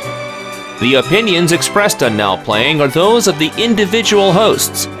 The opinions expressed on Now Playing are those of the individual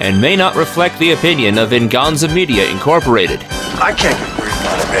hosts and may not reflect the opinion of Venganza Media Incorporated. I can't get worried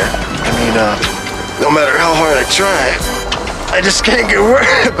about it, man. I mean, no matter how hard I try, I just can't get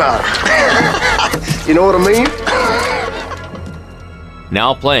worried about it. You know what I mean?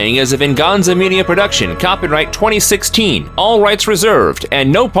 Now Playing is a Venganza Media production, copyright 2016, all rights reserved,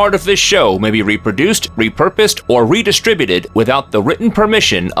 and no part of this show may be reproduced, repurposed, or redistributed without the written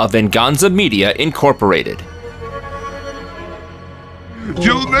permission of Venganza Media Incorporated.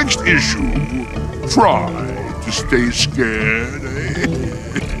 Till next issue, try to stay scared,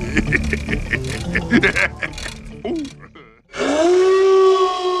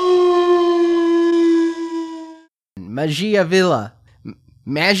 Magia Villa.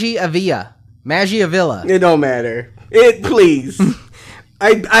 It don't matter. Please.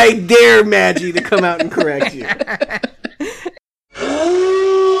 I dare Maggie to come out and correct you.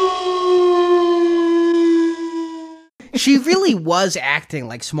 She really was acting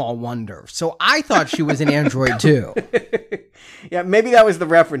like Small Wonder, so I thought she was an android too. Yeah, maybe that was the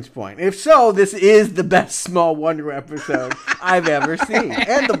reference point. If so, this is the best Small Wonder episode I've ever seen,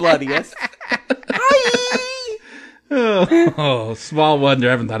 and the bloodiest. Oh, Small Wonder.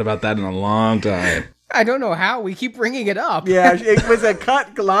 I haven't thought about that in a long time. I don't know how. We keep bringing it up. Yeah, it was a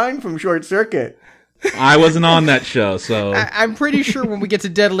cut line from Short Circuit. I wasn't on that show, so... I'm pretty sure when we get to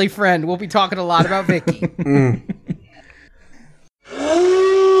Deadly Friend, we'll be talking a lot about Vicky.